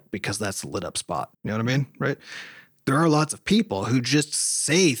spotlight because that's the lit up spot. You know what I mean? Right? There are lots of people who just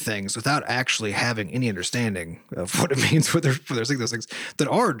say things without actually having any understanding of what it means when they're saying those things, that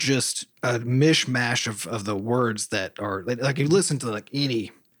are just a mishmash of the words that are like you listen to like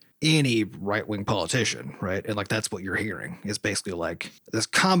any right-wing politician, right? And like that's what you're hearing is basically like this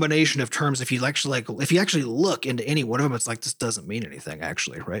combination of terms. If you actually look into any one of them, it's like this doesn't mean anything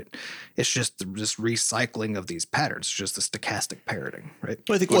actually, right? It's just recycling of these patterns. It's just the stochastic parroting, right?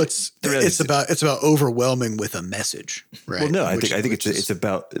 Well, I think it's about overwhelming with a message, right? Well, no, I think it's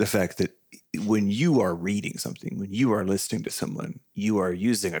about the fact that when you are reading something, when you are listening to someone, you are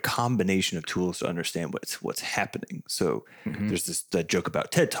using a combination of tools to understand what's happening. So there's that joke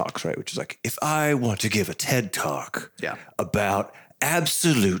about TED Talks, right? Which is like, if I want to give a TED Talk about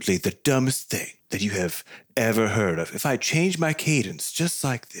absolutely the dumbest thing that you have ever heard of, if I change my cadence just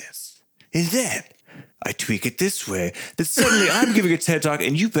like this, and then I tweak it this way, then suddenly I'm giving a TED Talk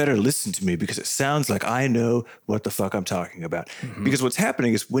and you better listen to me because it sounds like I know what the fuck I'm talking about. Because what's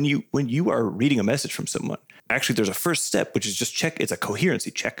happening is when you are reading a message from someone, actually there's a first step, which is just it's a coherency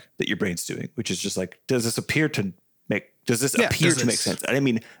check that your brain's doing, which is just like, does this appear to make sense? I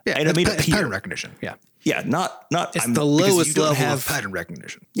mean pattern recognition. Yeah. Yeah, not. It's the lowest level of pattern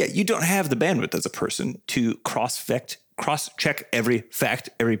recognition. Yeah, you don't have the bandwidth as a person to cross-check every fact,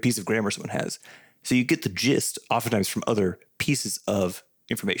 every piece of grammar someone has. So you get the gist oftentimes from other pieces of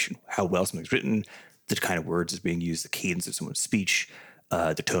information, how well something's written, the kind of words is being used, the cadence of someone's speech,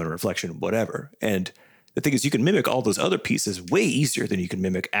 the tone or inflection, whatever. And the thing is, you can mimic all those other pieces way easier than you can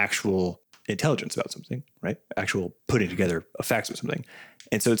mimic actual intelligence about something, right? Actual putting together of facts about something.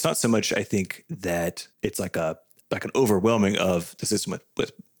 And so it's not so much, I think, that it's like an overwhelming of the system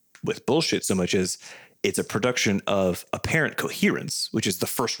with bullshit so much as it's a production of apparent coherence, which is the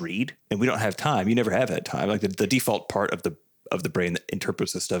first read. And we don't have time. You never have had time. Like the default part of the brain that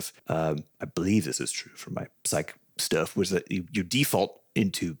interprets this stuff. I believe this is true for my psych stuff, was that you default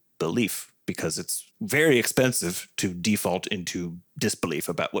into belief because it's very expensive to default into disbelief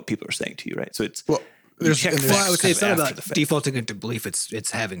about what people are saying to you, right? So it's there's- check and there's- facts I would say kind it's of not after about the fact. defaulting into belief.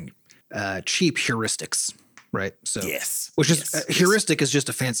 It's having cheap heuristics, right? So Yes, which is yes, yes. heuristic is just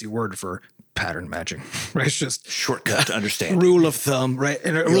a fancy word for pattern matching, right? It's just shortcut to understand. rule of thumb, right?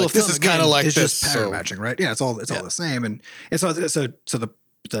 And a rule like, of this thumb is kinda again, like is just this, pattern so- matching, right? Yeah, it's all the same. And so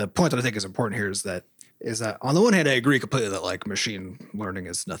the point that I think is important here is that on the one hand, I agree completely that like machine learning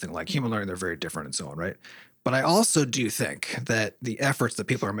is nothing like human learning. They're very different and so on, right? But I also do think that the efforts that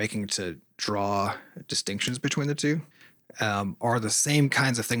people are making to draw distinctions between the two are the same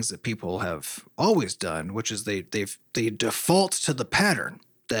kinds of things that people have always done, which is they default to the pattern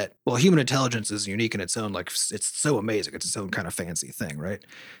that, well, human intelligence is unique in its own, like it's so amazing, it's its own kind of fancy thing, right?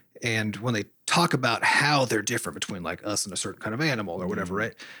 And when they talk about how they're different between like us and a certain kind of animal or whatever,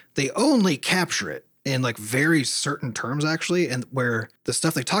 right? They only capture it in like very certain terms actually, and where the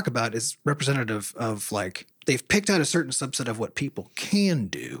stuff they talk about is representative of like they've picked out a certain subset of what people can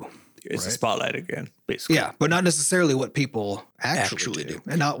do. It's a Right. spotlight again, basically. Yeah, but not necessarily what people actually do,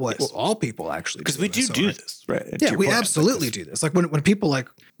 and not what all people actually do. Because we and do so do on. this, right? And to Yeah, your we point, like absolutely this- do this. Like when people like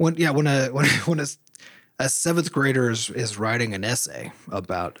when a seventh grader is writing an essay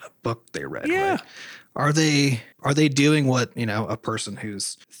about a book they read, Yeah. right? Are they doing what, a person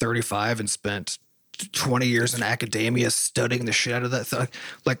who's 35 and spent 20 years in academia studying the shit out of that thing?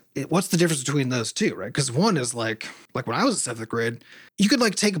 What's the difference between those two, right? Because one is like when I was in seventh grade, you could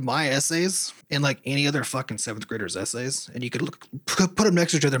like take my essays and like any other fucking seventh grader's essays, and you could put them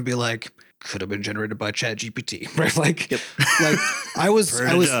next to each other and be like, could have been generated by ChatGPT, right? Like I was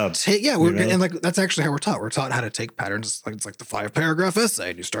Turn it up, and like that's actually how we're taught. We're taught how to take patterns. Like it's like the 5-paragraph essay,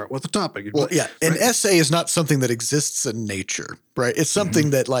 and you start with the topic. Well, yeah, an essay is not something that exists in nature, right? It's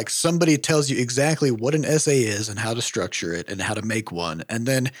something that like somebody tells you exactly what an essay is and how to structure it and how to make one, and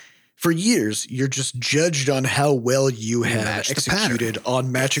then for years you're just judged on how well you have match the pattern. executed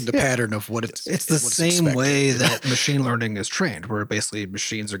on matching the pattern of what it's. It's the what's same expected. way that machine learning is trained, where basically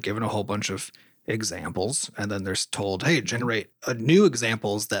machines are given a whole bunch of examples, and then they're told, hey, generate new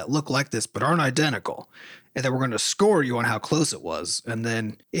examples that look like this but aren't identical. And then we're going to score you on how close it was. And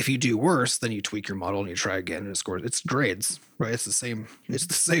then if you do worse, then you tweak your model and you try again and it scores. It's grades, right? It's the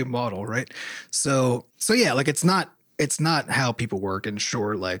same model, right? So yeah, like it's not how people work. And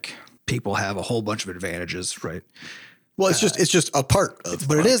sure, like people have a whole bunch of advantages, right? Well, it's just a part of.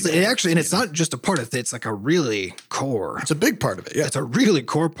 But it's not just a part of it. It's like a really core. It's a big part of it. Yeah. It's a really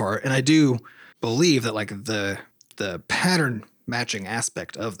core part. And I do believe that like the pattern matching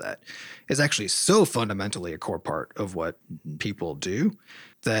aspect of that is actually so fundamentally a core part of what people do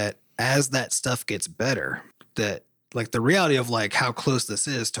that as that stuff gets better, that like the reality of like how close this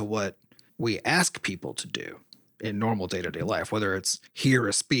is to what we ask people to do in normal day-to-day life, whether it's hear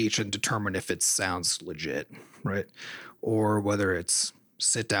a speech and determine if it sounds legit, right? Or whether it's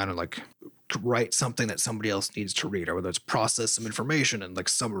sit down and like write something that somebody else needs to read, or whether it's process some information and like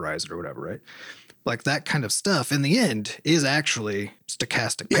summarize it or whatever, right? Like that kind of stuff in the end is actually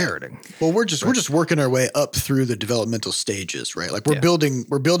stochastic parroting. Well, we're just working our way up through the developmental stages, right? Like we're building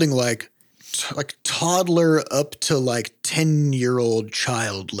like toddler up to like 10-year-old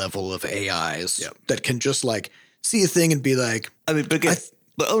child level of AIs that can just like see a thing and be like, I mean, but again,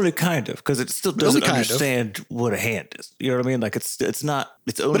 but only kind of, because it still doesn't kind of. understand what a hand is. You know what I mean? Like it's not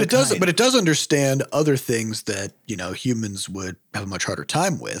its own. but it does understand other things that, humans would have a much harder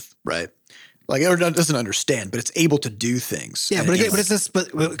time with, right? Like it doesn't understand, but it's able to do things. Yeah, And- but again, and but it's this,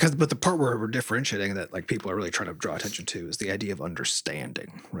 but the part where we're differentiating that like people are really trying to draw attention to is the idea of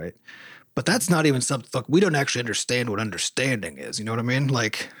understanding, right? But that's not even something. Look, we don't actually understand what understanding is. You know what I mean?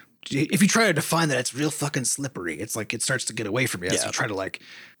 Like, if you try to define that, it's real fucking slippery. It's like it starts to get away from you as you try to like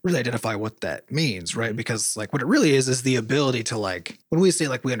really identify what that means, right? Because like what it really is the ability to like when we say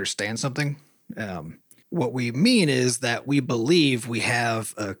like we understand something. What we mean is that we believe we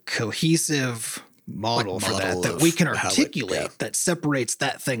have a cohesive model for that of we can how it- articulate that separates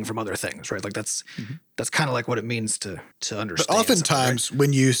that thing from other things, right? Like that's kind of like what it means to understand. But oftentimes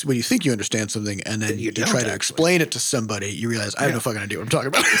when you think you understand something and then you don't try to actually. explain it to somebody, you realize I have no fucking idea what I'm talking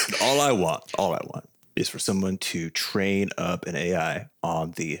about. all I want is for someone to train up an AI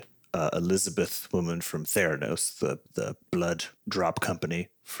on the Elizabeth woman from Theranos, the blood drop company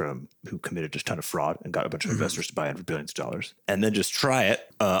who committed a ton of fraud and got a bunch of investors to buy in for billions of dollars, and then just try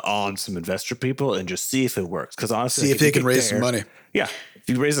it on some investor people and just see if it works. Because honestly, See if they you can get raise some there- money. Yeah, if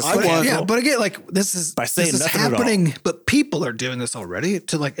you raise a I want- yeah, but again, like this is saying this is nothing at all. happening, but people are doing this already.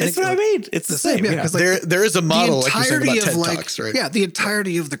 To like, That's what I mean. It's the same. yeah, Yeah. 'cause, like, There is a model like you're saying about TED like Talks, right? yeah, the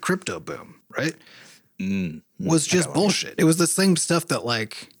entirety of the crypto boom, right? was just bullshit. It was the same stuff that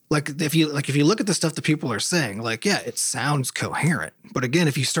like if you look at the stuff that people are saying, like, yeah, it sounds coherent. But again,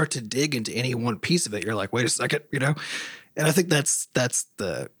 if you start to dig into any one piece of it, you're like, wait a second, And I think that's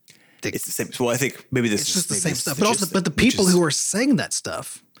the it's the same. Well, I think maybe this is just the maybe same this stuff. is But just but the people who are saying that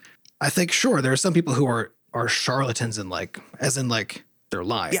stuff, I think sure there are some people who are charlatans and as in they're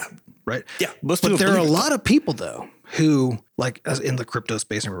lying. Yeah. Right. Yeah. Most But people there are a believe it. lot of people though who as in the crypto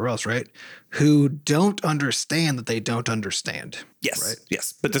space and everywhere else, right? Who don't understand that they don't understand. Yes. Right.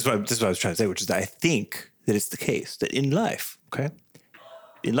 Yes. But this is what I was trying to say, which is that I think that it's the case that in life,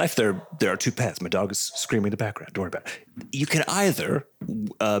 in life, there are two paths. My dog is screaming in the background. Don't worry about it. You can either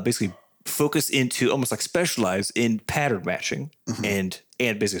basically focus into almost like specialize in pattern matching and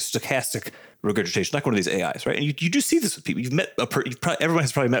basically stochastic regurgitation, like one of these AIs, right? And you do see this with people. You've met everyone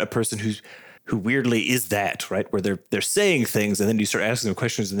has probably met a person who weirdly is that, right? Where they're saying things and then you start asking them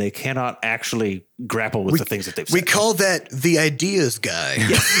questions and they cannot actually grapple with the things that they've said. We call that the ideas guy. Yeah,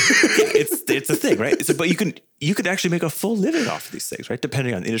 it's a thing, right? But you could actually make a full living off of these things, right?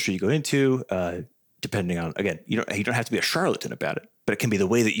 Depending on the industry you go into, depending on, again, you don't have to be a charlatan about it, but it can be the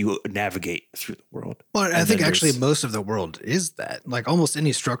way that you navigate through the world. Well, I think actually most of the world is that. Like almost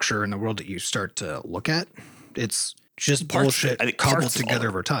any structure in the world that you start to look at, it's just bullshit cobbled together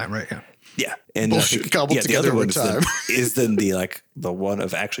over time, right? Yeah. Yeah, and Bullshit cobbled the together other one over time. is then the one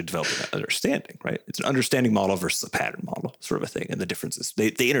of actually developing that understanding, right? It's an understanding model versus a pattern model, sort of a thing, and the differences they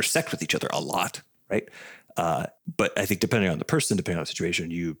intersect with each other a lot, right? But I think depending on the person, depending on the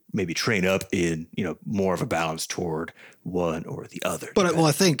situation, you maybe train up in more of a balance toward one or the other. But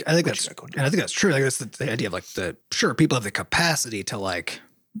I think that's true. Like that's the idea of people have the capacity to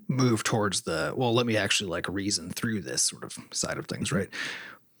move towards let me actually reason through this sort of side of things, right?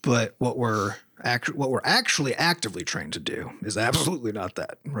 But what we're actually actively trained to do is absolutely not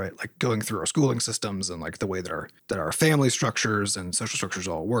that, right? Like going through our schooling systems and the way that our family structures and social structures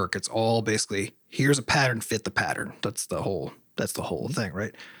all work. It's all basically here's a pattern, fit the pattern. That's the whole thing,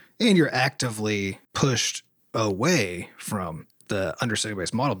 right? And you're actively pushed away from the understanding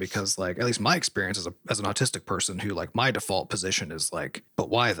based model because at least my experience as an autistic person who my default position is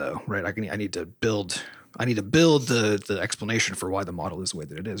but why though, right? I need to build the explanation for why the model is the way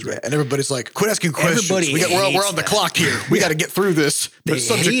that it is, right? Yeah, and everybody's like, quit asking questions. We're on the clock here. We got to get through this. They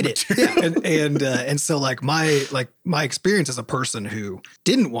hate it. Yeah. And so my experience as a person who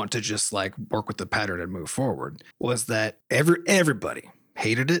didn't want to just work with the pattern and move forward was that everybody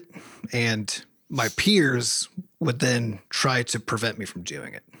hated it, and my peers would then try to prevent me from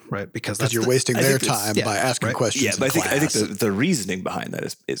doing it, right? Because you're wasting their time by asking questions. Yeah, but I think the reasoning behind that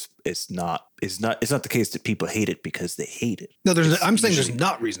is not the case that people hate it because they hate it. No, I'm saying there's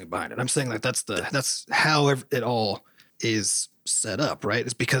not reasoning behind it. I'm saying that's how it all is set up, right?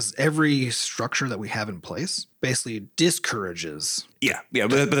 It's because every structure that we have in place basically discourages. Yeah,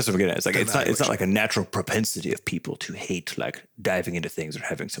 but that's what I'm getting at. It's not like a natural propensity of people to hate diving into things or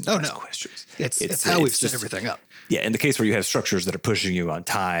having some questions. It's how we've set everything up. Yeah, in the case where you have structures that are pushing you on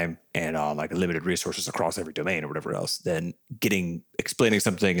time and on limited resources across every domain or whatever else, then explaining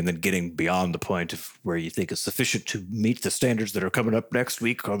something and then getting beyond the point of where you think is sufficient to meet the standards that are coming up next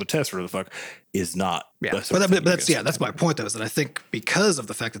week on the test or the fuck is not. Yeah, that's my point though, is that I think because of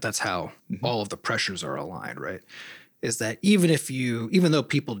the fact that that's how all of the pressures are aligned, right? Is that even though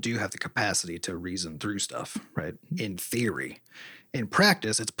people do have the capacity to reason through stuff, right? In theory, in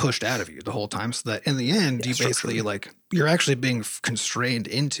practice, it's pushed out of you the whole time, so that in the end, you basically you're actually being constrained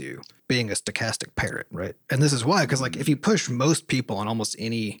into being a stochastic parrot, right? And this is why, because if you push most people on almost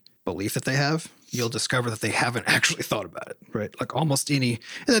any belief that they have, you'll discover that they haven't actually thought about it, right? Almost any,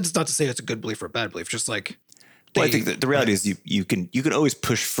 and that's not to say it's a good belief or a bad belief, just I think that the reality is you can always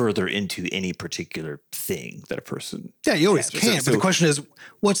push further into any particular thing that a person. Yeah, you always can. But the question is,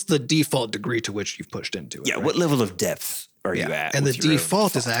 what's the default degree to which you've pushed into it? Yeah, right? what level of depth are you at? And the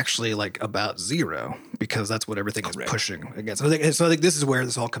default is actually about 0 because that's what everything is pushing against. So I think this is where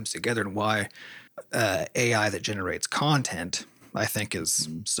this all comes together and why AI that generates content, I think, is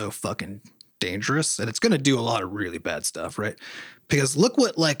so fucking dangerous, and it's going to do a lot of really bad stuff, right? Because look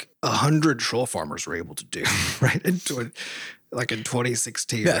what 100 troll farmers were able to do, right? In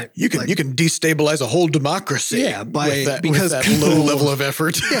 2016, yeah, right? you can destabilize a whole democracy. Yeah, with that low level of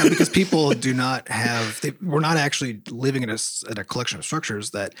effort. Yeah, because people do not have. We're not actually living in a collection of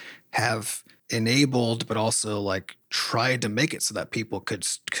structures that have enabled, but also tried to make it so that people could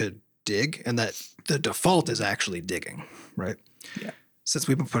dig, and that the default is actually digging, right? Yeah. Since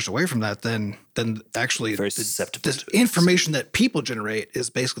we've been pushed away from that, then actually very susceptible. The information that people generate is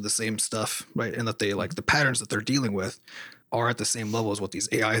basically the same stuff, right? And that they the patterns that they're dealing with are at the same level as what these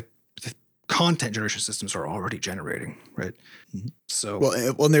AI content generation systems are already generating, right? So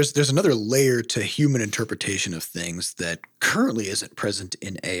Well, and there's another layer to human interpretation of things that currently isn't present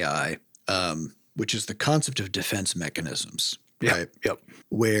in AI, which is the concept of defense mechanisms. Right. Yep.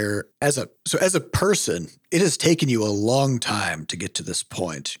 Where as a person, it has taken you a long time to get to this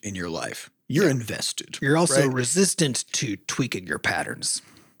point in your life. You're invested. You're also right? resistant to tweaking your patterns.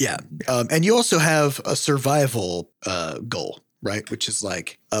 Yeah. And you also have a survival goal, right? Which is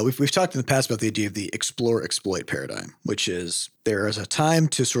like, we've talked in the past about the idea of the explore exploit paradigm, which is there is a time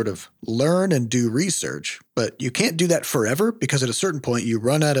to sort of learn and do research, but you can't do that forever because at a certain point you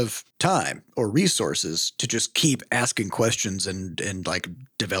run out of time or resources to just keep asking questions and like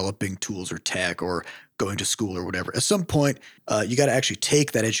developing tools or tech or going to school or whatever. At some point, you got to actually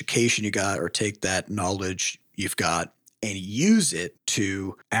take that education you got or take that knowledge you've got and use it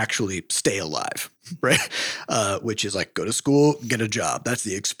to actually stay alive, right? Which is like go to school, get a job. That's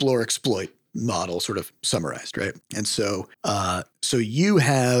the explore exploit model sort of summarized, right? And so so you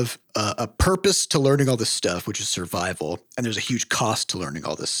have a purpose to learning all this stuff, which is survival, and there's a huge cost to learning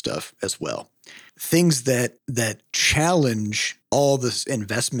all this stuff as well. Things that challenge all the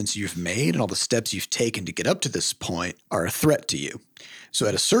investments you've made and all the steps you've taken to get up to this point are a threat to you. So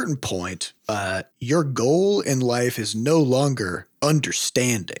at a certain point, your goal in life is no longer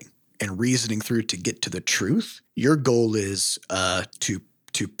understanding and reasoning through to get to the truth. Your goal is to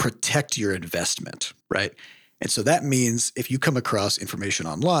protect your investment, right? And so that means if you come across information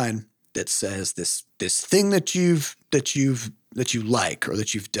online that says this thing that you like or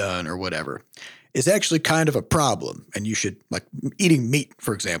that you've done or whatever is actually kind of a problem, and you should, like, eating meat,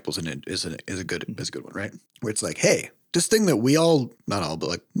 for example, is a good one, right? Where it's like, hey, this thing that we all, not all, but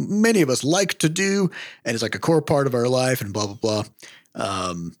like many of us like to do, and it's like a core part of our life, and blah blah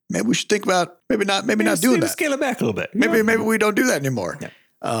blah. Maybe we should think about maybe not doing that. Scale it back a little bit. Maybe we don't do that anymore. Yeah.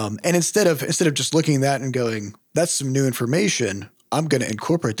 And instead of just looking at that and going, that's some new information, I'm going to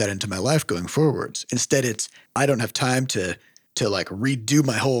incorporate that into my life going forwards. Instead, it's I don't have time to like redo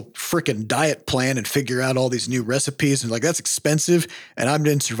my whole freaking diet plan and figure out all these new recipes. And like, that's expensive. And I'm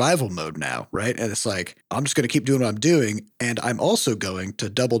in survival mode now. Right. And it's like, I'm just going to keep doing what I'm doing. And I'm also going to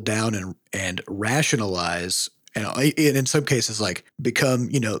double down and rationalize. And in some cases, like become,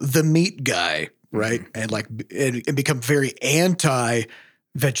 the meat guy. Right. And like, and become very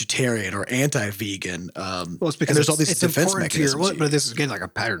anti-vegetarian or anti-vegan. Well, it's because there's all these defense mechanisms. But this is again like a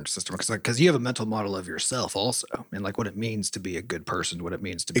pattern system because you have a mental model of yourself also, and like what it means to be a good person, what it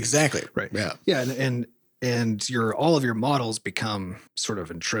means to be exactly right. Yeah, yeah, and all of your models become sort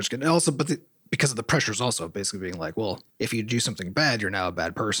of entrenched, and also, because of the pressures also basically being like, well, if you do something bad, you're now a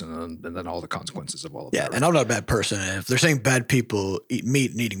bad person, and then all the consequences of all of that. Yeah, and I'm not a bad person. And if they're saying bad people eat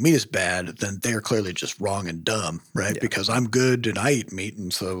meat and eating meat is bad, then they're clearly just wrong and dumb, right? Yeah. Because I'm good and I eat meat,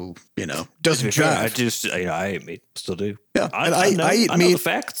 and so doesn't jive. I eat meat, still do. Yeah, and I eat meat. I know the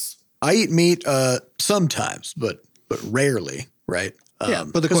facts. I eat meat sometimes, but rarely, right? Yeah,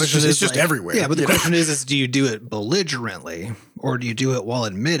 but the question is just everywhere. Yeah, but the question is do you do it belligerently or do you do it while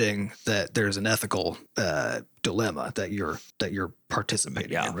admitting that there's an ethical dilemma that you're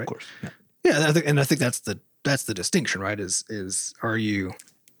participating in, right? Of course. Yeah, I think that's the distinction, right? Is are you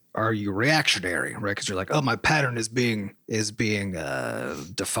reactionary, right? Because you're like, oh, my pattern is being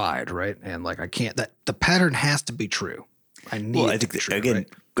defied, right? And like I can't. That the pattern has to be true. I think true, again. Right?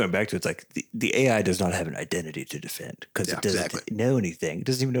 Going back to it's like the AI does not have an identity to defend because it doesn't know anything. It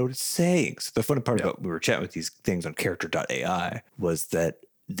doesn't even know what it's saying. So the funny part about we were chatting with these things on character.ai was that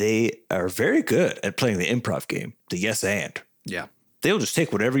they are very good at playing the improv game, the yes and. Yeah. They'll just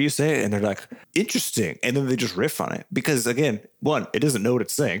take whatever you say and they're like, interesting. And then they just riff on it. Because again, one, it doesn't know what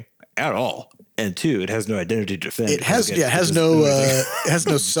it's saying at all. And two, it has no identity to defend. It has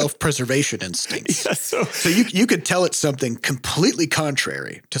no self-preservation instinct. Yeah, so you could tell it something completely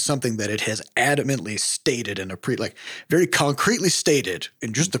contrary to something that it has adamantly stated in very concretely stated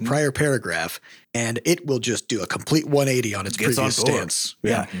in just the prior paragraph, and it will just do a complete 180 on its previous stance.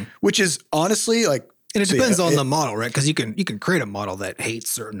 Yeah. Which is honestly like. And it depends on the model, right? Because you can create a model that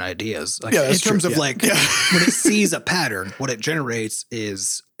hates certain ideas. Like, in terms of when it sees a pattern, what it generates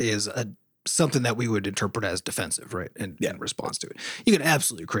is something that we would interpret as defensive, right? In response to it, you can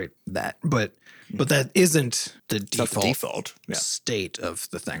absolutely create that, but that isn't the default state of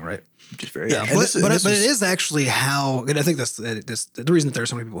the thing, right? Which is very but it is actually how, and I think that's the reason that there are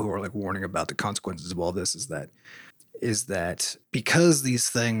so many people who are like warning about the consequences of all this is that because these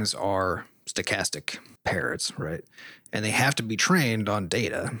things are stochastic parrots, right? And they have to be trained on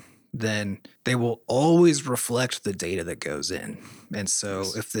data. then they will always reflect the data that goes in. And so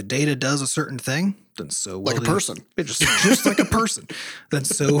if the data does a certain thing, then so will Like a person. just like a person, then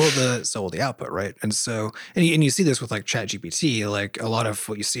so will the output, right? And so and you see this with like ChatGPT. Like a lot of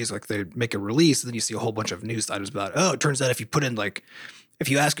what you see is like they make a release, and then you see a whole bunch of news items about, oh, it turns out if you put in like, if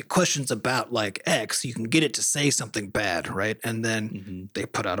you ask it questions about like X, you can get it to say something bad, right? And then they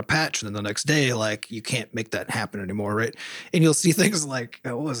put out a patch, and then the next day, like you can't make that happen anymore, right? And you'll see things like,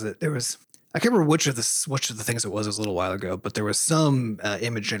 what was it? There was, I can't remember which of the things it was a little while ago, but there was some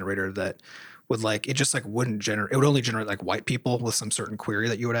image generator that would like, it just like wouldn't generate, it would only generate like white people with some certain query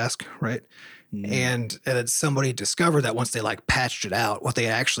that you would ask, right? And then somebody discovered that once they like patched it out, what they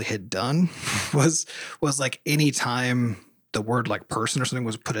actually had done was like anytime the word like person or something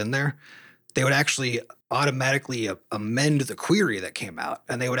was put in there, they would actually automatically amend the query that came out,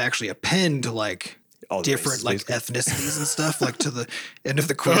 and they would actually append like All different races, like ethnicities and stuff like to the end of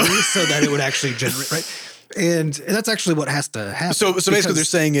the query so that it would actually generate, right? And that's actually what has to happen. So basically what they're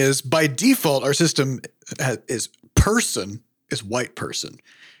saying is by default, our system is person is white person.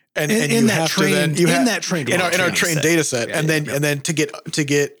 And you that have trained- to then in that trained in our data trained set. data set, Yeah, and then to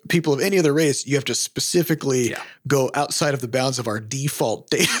get people of any other race, you have to specifically go outside of the bounds of our default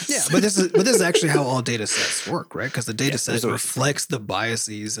data. Yeah, set. but this is actually how all data sets work, right? Because the data set there's a- reflects the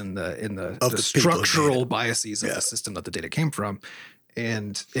biases and the Of the people structural data. biases of the system that the data came from.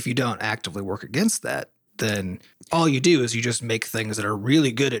 And if you don't actively work against that, then all you do is you just make things that are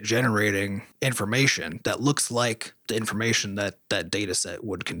really good at generating information that looks like the information that that data set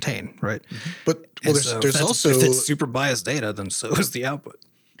would contain, right? But And there's so there's also if it's super biased data, then so is the output.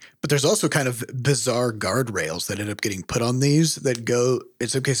 But there's also kind of bizarre guardrails that end up getting put on these that go, in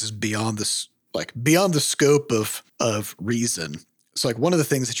some cases, beyond this, like beyond the scope of reason. So like one of the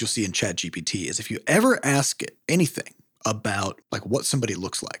things that you'll see in ChatGPT is if you ever ask it anything about like what somebody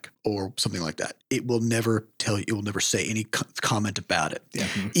looks like or something like that, it will never tell you, it will never say any comment about it. Yeah.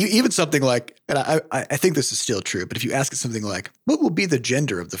 Even something like, and I think this is still true, but if you ask it something like, what will be the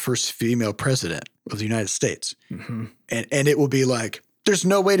gender of the first female president of the United States? Mm-hmm. And it will be like, there's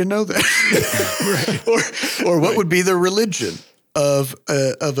no way to know that. Or what would be the religion of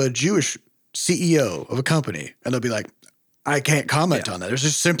a Jewish CEO of a company? And they'll be like, I can't comment on that. There's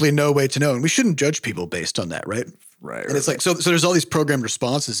just simply no way to know. And we shouldn't judge people based on that, right? Right. And it's like, so there's all these programmed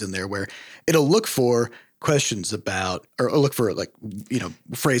responses in there where it'll look for questions about, or look for like, you know,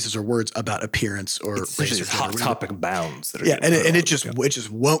 phrases or words about appearance or It's race or these hot gender. topic bounds that are Yeah, getting put and on it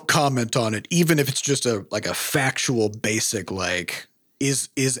just won't comment on it, even if it's just a factual basic like is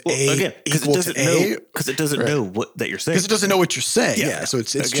A again, because equal it doesn't to know, A? because it doesn't know what that you're saying. Because it doesn't know what you're saying. Yeah. Yeah. So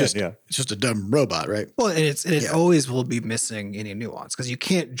it's Again, just a dumb robot, right? Well, and it always will be missing any nuance because you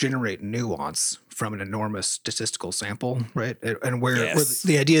can't generate nuance from an enormous statistical sample, right? And where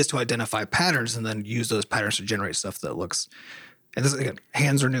the idea is to identify patterns and then use those patterns to generate stuff that looks. And this again,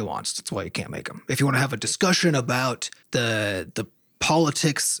 hands are nuanced. That's why you can't make them. If you want to have a discussion about the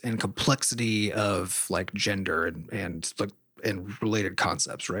politics and complexity of like gender and like and related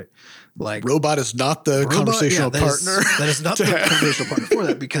concepts, right? Like Robot is not the conversational partner. That is not the conversational partner for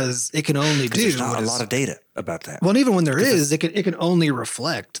that because it can only do There's not what a is- lot of data about that. Well, and even when there is, it can only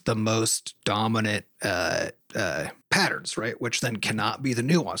reflect the most dominant patterns, right? Which then cannot be the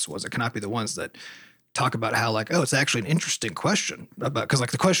nuanced ones. It cannot be the ones that talk about how like, oh, it's actually an interesting question about, because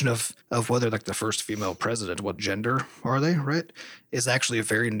like the question of whether like the first female president, what gender are they, right, is actually a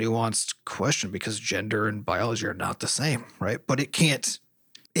very nuanced question because gender and biology are not the same, right? But it can't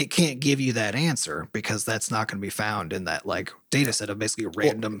give you that answer because that's not going to be found in that like data set of basically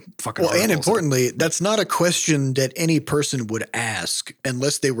random fucking Well, and articles. importantly, that's not a question that any person would ask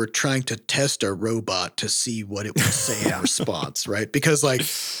unless they were trying to test a robot to see what it would say in response, right? Because like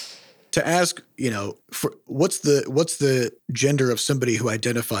to ask, you know, for what's the gender of somebody who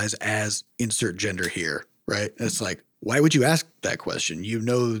identifies as insert gender here, right? And it's like, why would you ask that question? You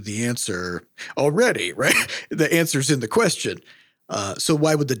know the answer already, right? The answer's in the question. So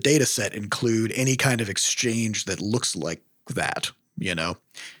why would the data set include any kind of exchange that looks like that, you know?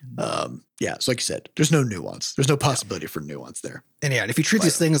 Yeah, so like you said, there's no nuance. There's no possibility for nuance there. And yeah, if you treat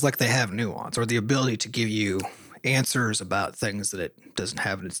these things like they have nuance or the ability to give you answers about things that it doesn't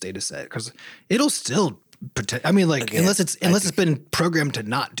have in its data set, because it'll still I mean, like, Again, unless it's been programmed to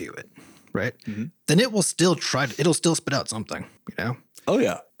not do it, right? Then it will still it'll still spit out something, you know? Oh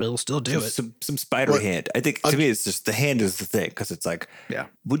yeah, But it'll still do it. some spidery hand. I think to me, it's just the hand is the thing because it's like, Yeah.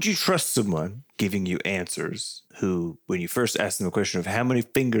 would you trust someone giving you answers who, when you first ask them a question of how many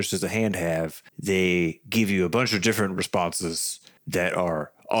fingers does a hand have, they give you a bunch of different responses that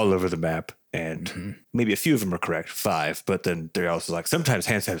are all over the map And maybe a few of them are correct, 5, but then they're also like, sometimes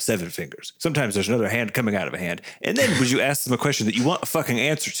hands have 7 fingers. Sometimes there's another hand coming out of a hand. And then would you ask them a question that you want a fucking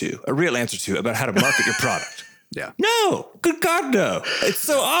answer to, a real answer to, about how to market your product? Yeah. No, good God, no. It's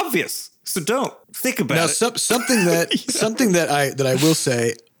so obvious. So don't think about Now, it. something that I will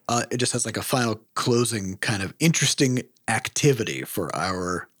say, it just has like a final closing kind of interesting activity for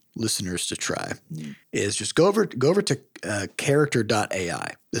our listeners to try is just go over to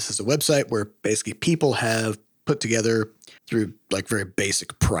character.ai. This is a website where basically people have put together through like very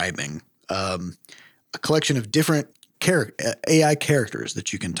basic priming a collection of different AI characters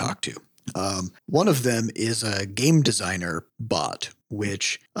that you can talk to. One of them is a game designer bot,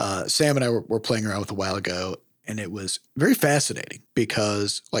 which Sam and I were playing around with a while ago. And it was very fascinating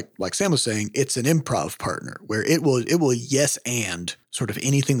because, like Sam was saying, it's an improv partner where it will yes and sort of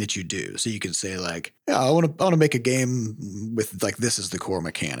anything that you do. So you can say like, yeah, I want to make a game with like this is the core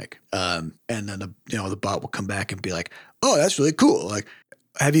mechanic, and then the bot will come back and be like, oh, that's really cool. Like,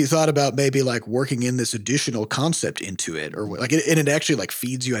 have you thought about maybe like working in this additional concept into it, or like it actually like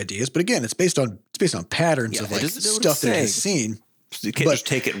feeds you ideas? But again, it's based on patterns of like stuff that it has seen. You can't just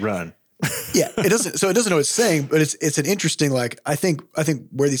take it and run. Yeah, it doesn't. So it doesn't know what it's saying, but it's an interesting like I think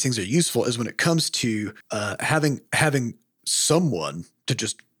where these things are useful is when it comes to having someone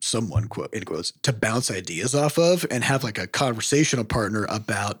quote in quotes to bounce ideas off of and have like a conversational partner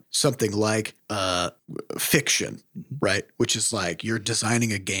about something like fiction, right? Which is like you're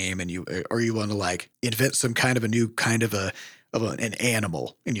designing a game and you want to like invent some kind of a new kind of an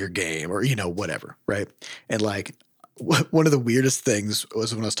animal in your game or whatever, right? And like. One of the weirdest things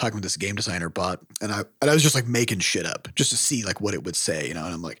was when I was talking with this game designer bot, and I was just like making shit up just to see like what it would say, and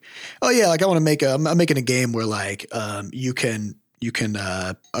I'm like, oh yeah, like I want to make I'm making a game where like you can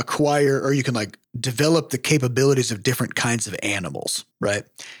acquire or you can like develop the capabilities of different kinds of animals, right?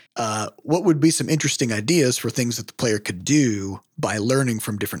 What would be some interesting ideas for things that the player could do by learning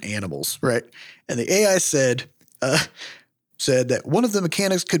from different animals, right? And the AI said that one of the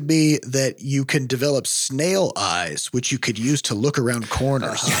mechanics could be that you can develop snail eyes, which you could use to look around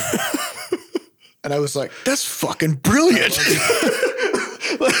corners. And I was like, that's fucking brilliant.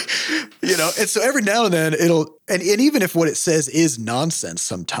 And so every now and then and even if what it says is nonsense,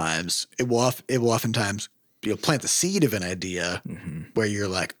 sometimes it will oftentimes plant the seed of an idea where you're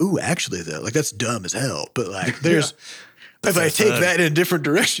like, ooh, actually though, like that's dumb as hell. But like there's, if I take that in a different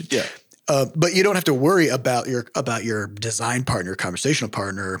direction. Yeah. But you don't have to worry about your design partner, conversational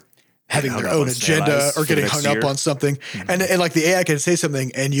partner, having their own agenda or getting hung up on something. And like the AI can say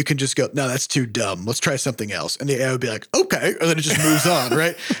something and you can just go, no, that's too dumb. Let's try something else. And the AI would be like, okay. And then it just moves on,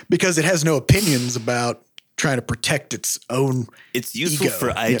 right? Because it has no opinions about trying to protect its own It's useful ego,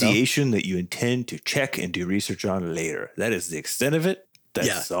 for ideation that you intend to check and do research on later. That is the extent of it.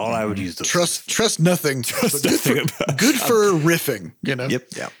 That's all I would use. Trust nothing. Trust nothing good for riffing, Yep.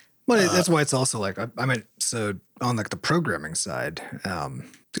 Yeah. Well, that's why it's also like I mean, so on like the programming side,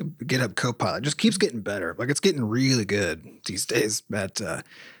 GitHub Copilot just keeps getting better. Like it's getting really good these days at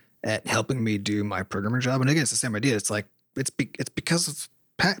helping me do my programming job. And again, it's the same idea. It's like it's because of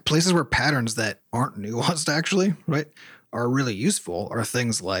places where patterns that aren't nuanced actually, right, are really useful are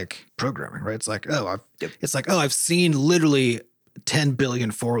things like programming, right? It's like I've seen literally 10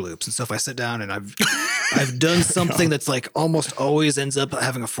 billion for loops. And so if I sit down and I've done something that's like almost always ends up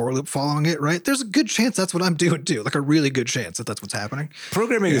having a for loop following it, right? There's a good chance that's what I'm doing too. Like a really good chance that that's what's happening.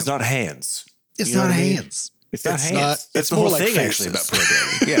 Programming is not hands. It's not hands. It's not hands. That's the more whole like thing faces. actually about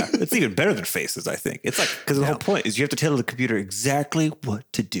programming. Yeah. It's even better than faces, I think. It's like, because the whole point is you have to tell the computer exactly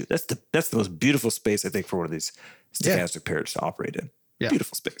what to do. That's the most beautiful space, I think, for one of these stochastic pairs to operate in. Yeah.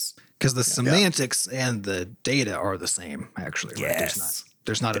 Beautiful space. Because the semantics and the data are the same, actually. Right? Yes.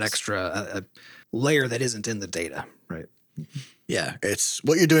 There's not an extra a layer that isn't in the data, right? Yeah, it's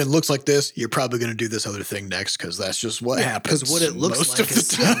what you're doing looks like this. You're probably going to do this other thing next because that's just what happens. Because what it looks most like of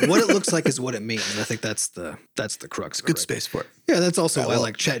the time. what it looks like is what it means. And I think that's the crux of it. Good right? space for it. Yeah, that's also why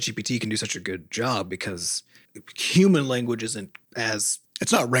like ChatGPT can do such a good job because human language isn't as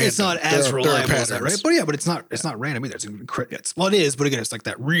it's not random. It's not as reliable as that, right? But But it's not random either. It is, but again, it's like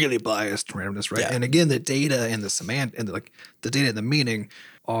that really biased randomness, right? Yeah. And again, the data and the semantic and the data and the meaning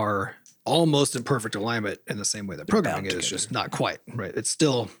are almost in perfect alignment in the same way that programming is, just not quite, right? It's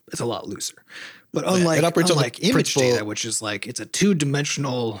a lot looser. But unlike image data, which is like it's a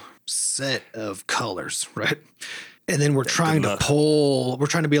 2-dimensional set of colors, right? And then we're trying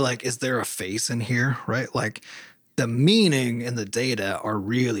to be like, is there a face in here, right? Like the meaning and the data are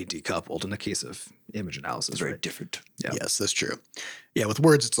really decoupled in the case of image analysis. Very different. Yeah. Yes, that's true. Yeah, with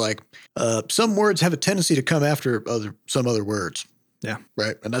words, it's like some words have a tendency to come after some other words. Yeah.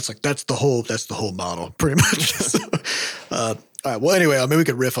 Right. And that's the whole model pretty much. So, all right. Well, anyway, I mean, we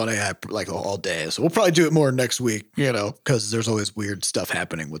could riff on AI like all day. So we'll probably do it more next week, because there's always weird stuff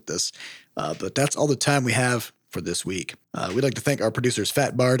happening with this. But that's all the time we have for this week. We'd like to thank our producers,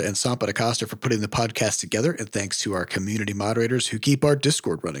 Fat Bard and Sampa DaCosta, for putting the podcast together. And thanks to our community moderators who keep our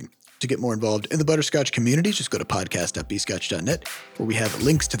Discord running. To get more involved in the Butterscotch community, just go to podcast.bscotch.net, where we have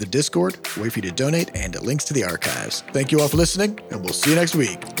links to the Discord, a way for you to donate, and links to the archives. Thank you all for listening, and we'll see you next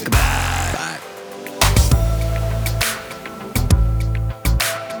week. Goodbye.